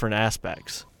of different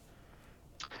aspects.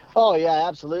 Oh yeah,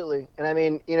 absolutely. And I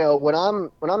mean, when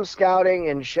I'm scouting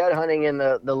and shed hunting in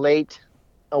the late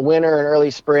winter and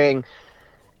early spring,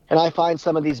 and I find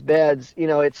some of these beds,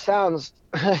 it sounds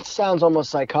almost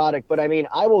psychotic, but I mean,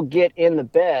 I will get in the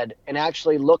bed and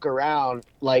actually look around,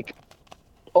 like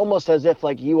almost as if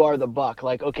like you are the buck.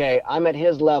 Like, okay, I'm at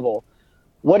his level.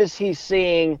 What is he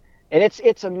seeing? And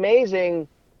it's amazing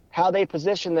how they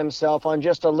position themselves on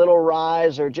just a little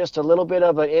rise or just a little bit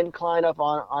of an incline up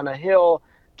on a hill,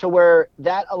 to where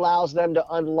that allows them to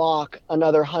unlock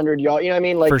another 100 yards. You know what I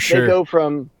mean? Like, for sure. They go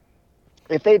from,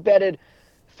 if they bedded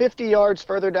 50 yards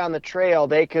further down the trail,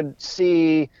 they could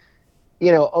see,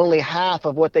 only half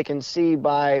of what they can see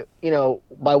by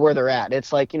where they're at.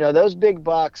 It's like, those big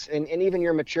bucks and even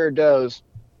your mature does,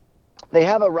 they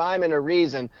have a rhyme and a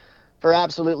reason for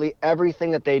absolutely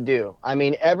everything that they do. I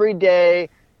mean, every day,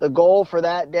 the goal for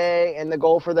that day and the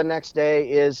goal for the next day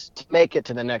is to make it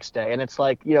to the next day. And it's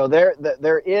like,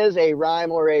 there is a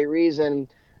rhyme or a reason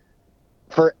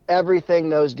for everything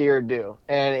those deer do.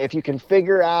 And if you can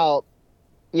figure out,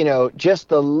 just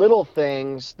the little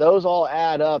things, those all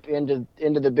add up into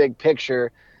the big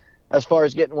picture as far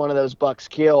as getting one of those bucks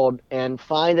killed and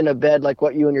finding a bed like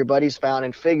what you and your buddies found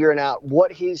and figuring out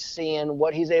what he's seeing,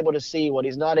 what he's able to see, what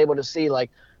he's not able to see.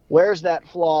 Like, where's that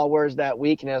flaw? Where's that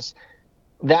weakness?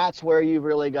 That's where you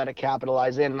really got to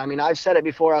capitalize in. And I mean, I've said it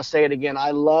before, I'll say it again.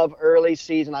 I love early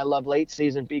season. I love late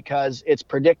season because it's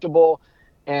predictable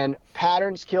and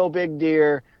patterns kill big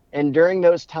deer. And during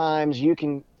those times, you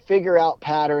can figure out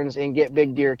patterns and get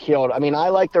big deer killed. I mean, I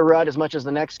like the rut as much as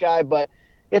the next guy, but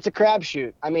it's a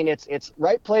crapshoot. I mean, it's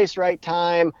right place, right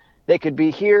time. They could be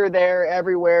here, there,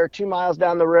 everywhere, 2 miles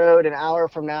down the road, an hour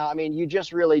from now. I mean, you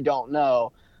just really don't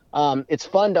know. It's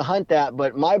fun to hunt that,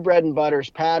 but my bread and butter is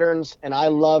patterns, and I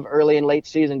love early and late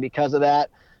season because of that.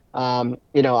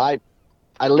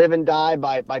 I live and die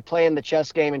by playing the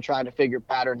chess game and trying to figure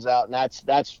patterns out, and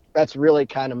that's really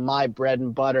kind of my bread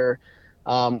and butter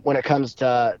when it comes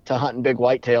to hunting big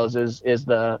whitetails is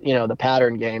the the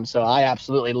pattern game. So I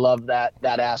absolutely love that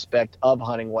aspect of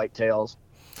hunting whitetails.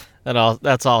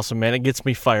 That's awesome, man. It gets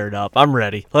me fired up. I'm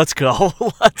ready. Let's go.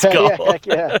 Let's go. Heck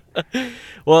yeah.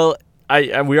 Well,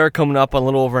 we are coming up on a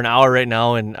little over an hour right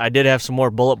now, and I did have some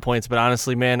more bullet points, but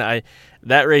honestly, man,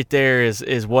 that right there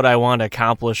is what I want to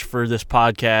accomplish for this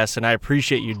podcast, and I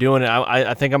appreciate you doing it.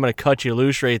 I think I'm going to cut you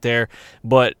loose right there,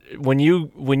 but when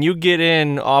you get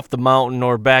in off the mountain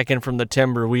or back in from the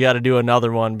timber, we got to do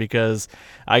another one because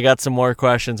I got some more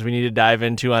questions we need to dive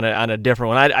into on a different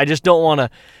one. I just don't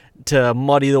want to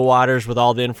muddy the waters with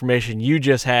all the information you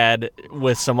just had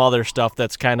with some other stuff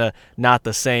that's kind of not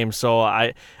the same. So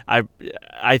I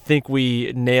think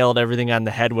we nailed everything on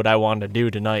the head what I wanted to do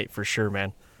tonight for sure,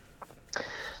 man.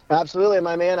 Absolutely,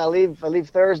 my man. I leave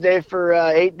Thursday for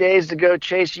 8 days to go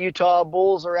chase Utah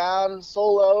bulls around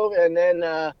solo, and then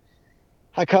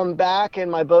I come back,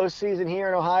 and my bow season here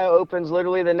in Ohio opens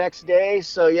literally the next day.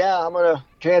 So yeah, I'm gonna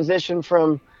transition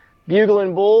from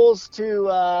bugling bulls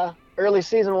to early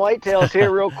season whitetails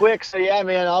here real quick. So yeah,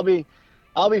 man, I'll be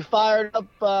fired up,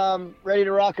 ready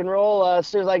to rock and roll. As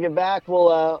soon as I get back,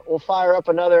 we'll fire up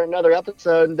another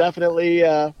episode and definitely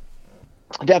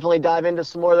dive into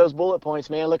some more of those bullet points,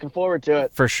 man. Looking forward to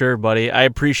it. For sure, buddy. I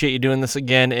appreciate you doing this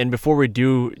again. And before we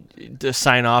do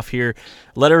sign off here,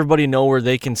 let everybody know where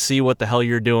they can see what the hell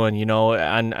you're doing,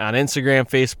 on Instagram,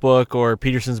 Facebook, or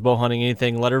Peterson's Bow Hunting,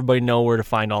 anything. Let everybody know where to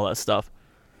find all that stuff.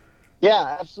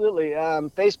 Yeah, absolutely.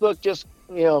 Facebook, just,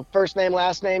 first name,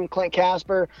 last name, Clint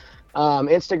Casper.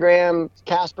 Instagram,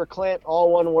 Casper Clint,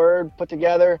 all one word put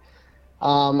together.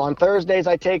 On Thursdays,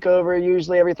 I take over,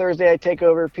 usually every Thursday, I take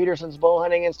over Peterson's Bow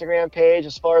Hunting Instagram page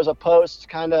as far as a post,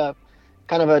 kind of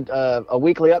a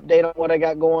weekly update on what I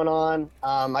got going on.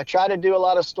 I try to do a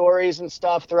lot of stories and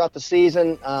stuff throughout the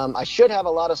season. I should have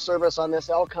a lot of service on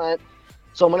this elk hunt.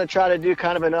 So I'm going to try to do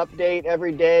kind of an update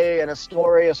every day and a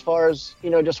story as far as,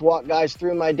 just walk guys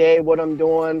through my day, what I'm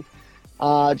doing.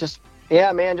 Just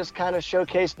kind of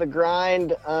showcase the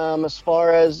grind as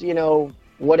far as,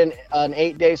 what an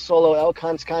 8-day solo elk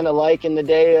hunt's kind of like in the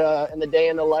day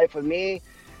in the life of me.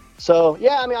 So,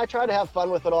 yeah, I try to have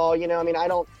fun with it all. I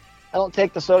don't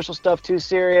take the social stuff too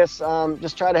serious.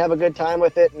 Just try to have a good time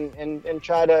with it and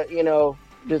try to,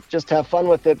 just have fun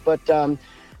with it. But,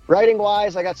 writing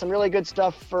wise, I got some really good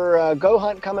stuff for Go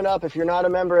Hunt coming up. If you're not a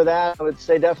member of that, I would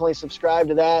say definitely subscribe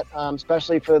to that,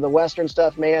 especially for the Western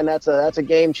stuff, man. That's a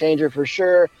game changer for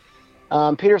sure.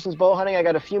 Peterson's Bow Hunting, I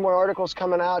got a few more articles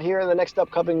coming out here in the next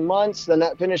upcoming months. Then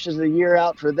that finishes the year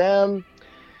out for them.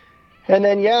 And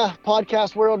then, yeah,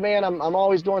 podcast world, man, I'm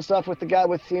always doing stuff with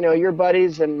your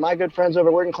buddies and my good friends over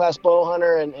at Working Class Bow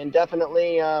Hunter, and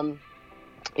definitely,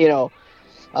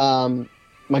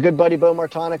 my good buddy Bo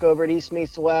Martonic over at East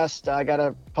Meets West. I got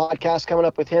a podcast coming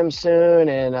up with him soon,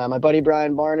 and my buddy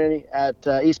Brian Barney at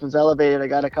Eastman's Elevated. I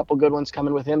got a couple good ones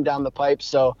coming with him down the pipe.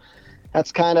 So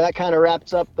that kind of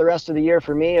wraps up the rest of the year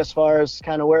for me as far as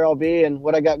kind of where I'll be and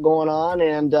what I got going on.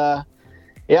 And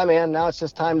yeah, man, now it's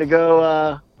just time to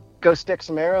go stick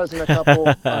some arrows in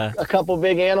a couple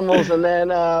big animals, and then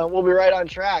we'll be right on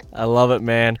track. I love it,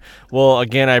 man. Well,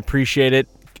 again, I appreciate it.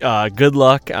 Good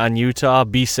luck on Utah.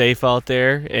 Be safe out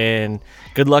there, and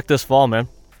good luck this fall, man.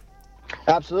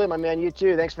 Absolutely, my man. You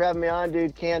too. Thanks for having me on,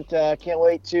 dude. Can't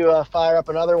wait to fire up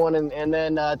another one, and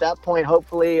then at that point,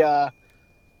 hopefully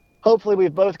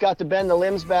we've both got to bend the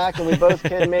limbs back, and we both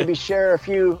can maybe share a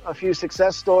few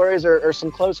success stories or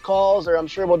some close calls, or I'm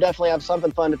sure we'll definitely have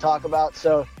something fun to talk about.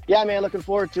 So yeah, man, looking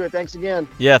forward to it. Thanks again.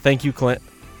 Yeah, thank you, Clint.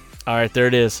 All right, there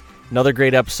it is. Another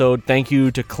great episode. Thank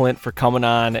you to Clint for coming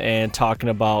on and talking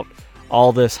about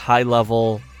all this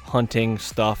high-level hunting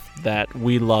stuff that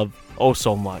we love oh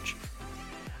so much.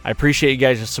 I appreciate you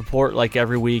guys' support like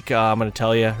every week. I'm going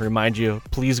to remind you,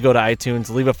 please go to iTunes,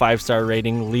 leave a 5-star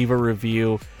rating, leave a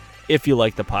review if you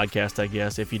like the podcast, I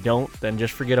guess. If you don't, then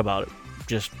just forget about it.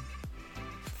 Just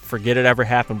forget it ever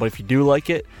happened. But if you do like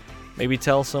it, maybe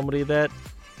tell somebody that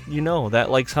that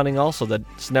likes hunting also,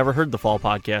 that's never heard the Fall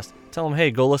Podcast. Tell them,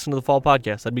 hey, go listen to the Fall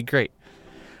Podcast. That'd be great.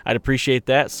 I'd appreciate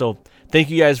that. So thank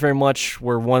you guys very much.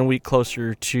 We're 1 week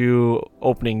closer to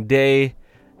opening day,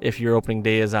 if your opening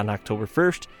day is on October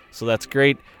 1st. So that's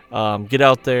great. Get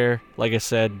out there. Like I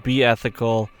said, be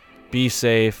ethical, be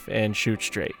safe, and shoot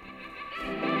straight.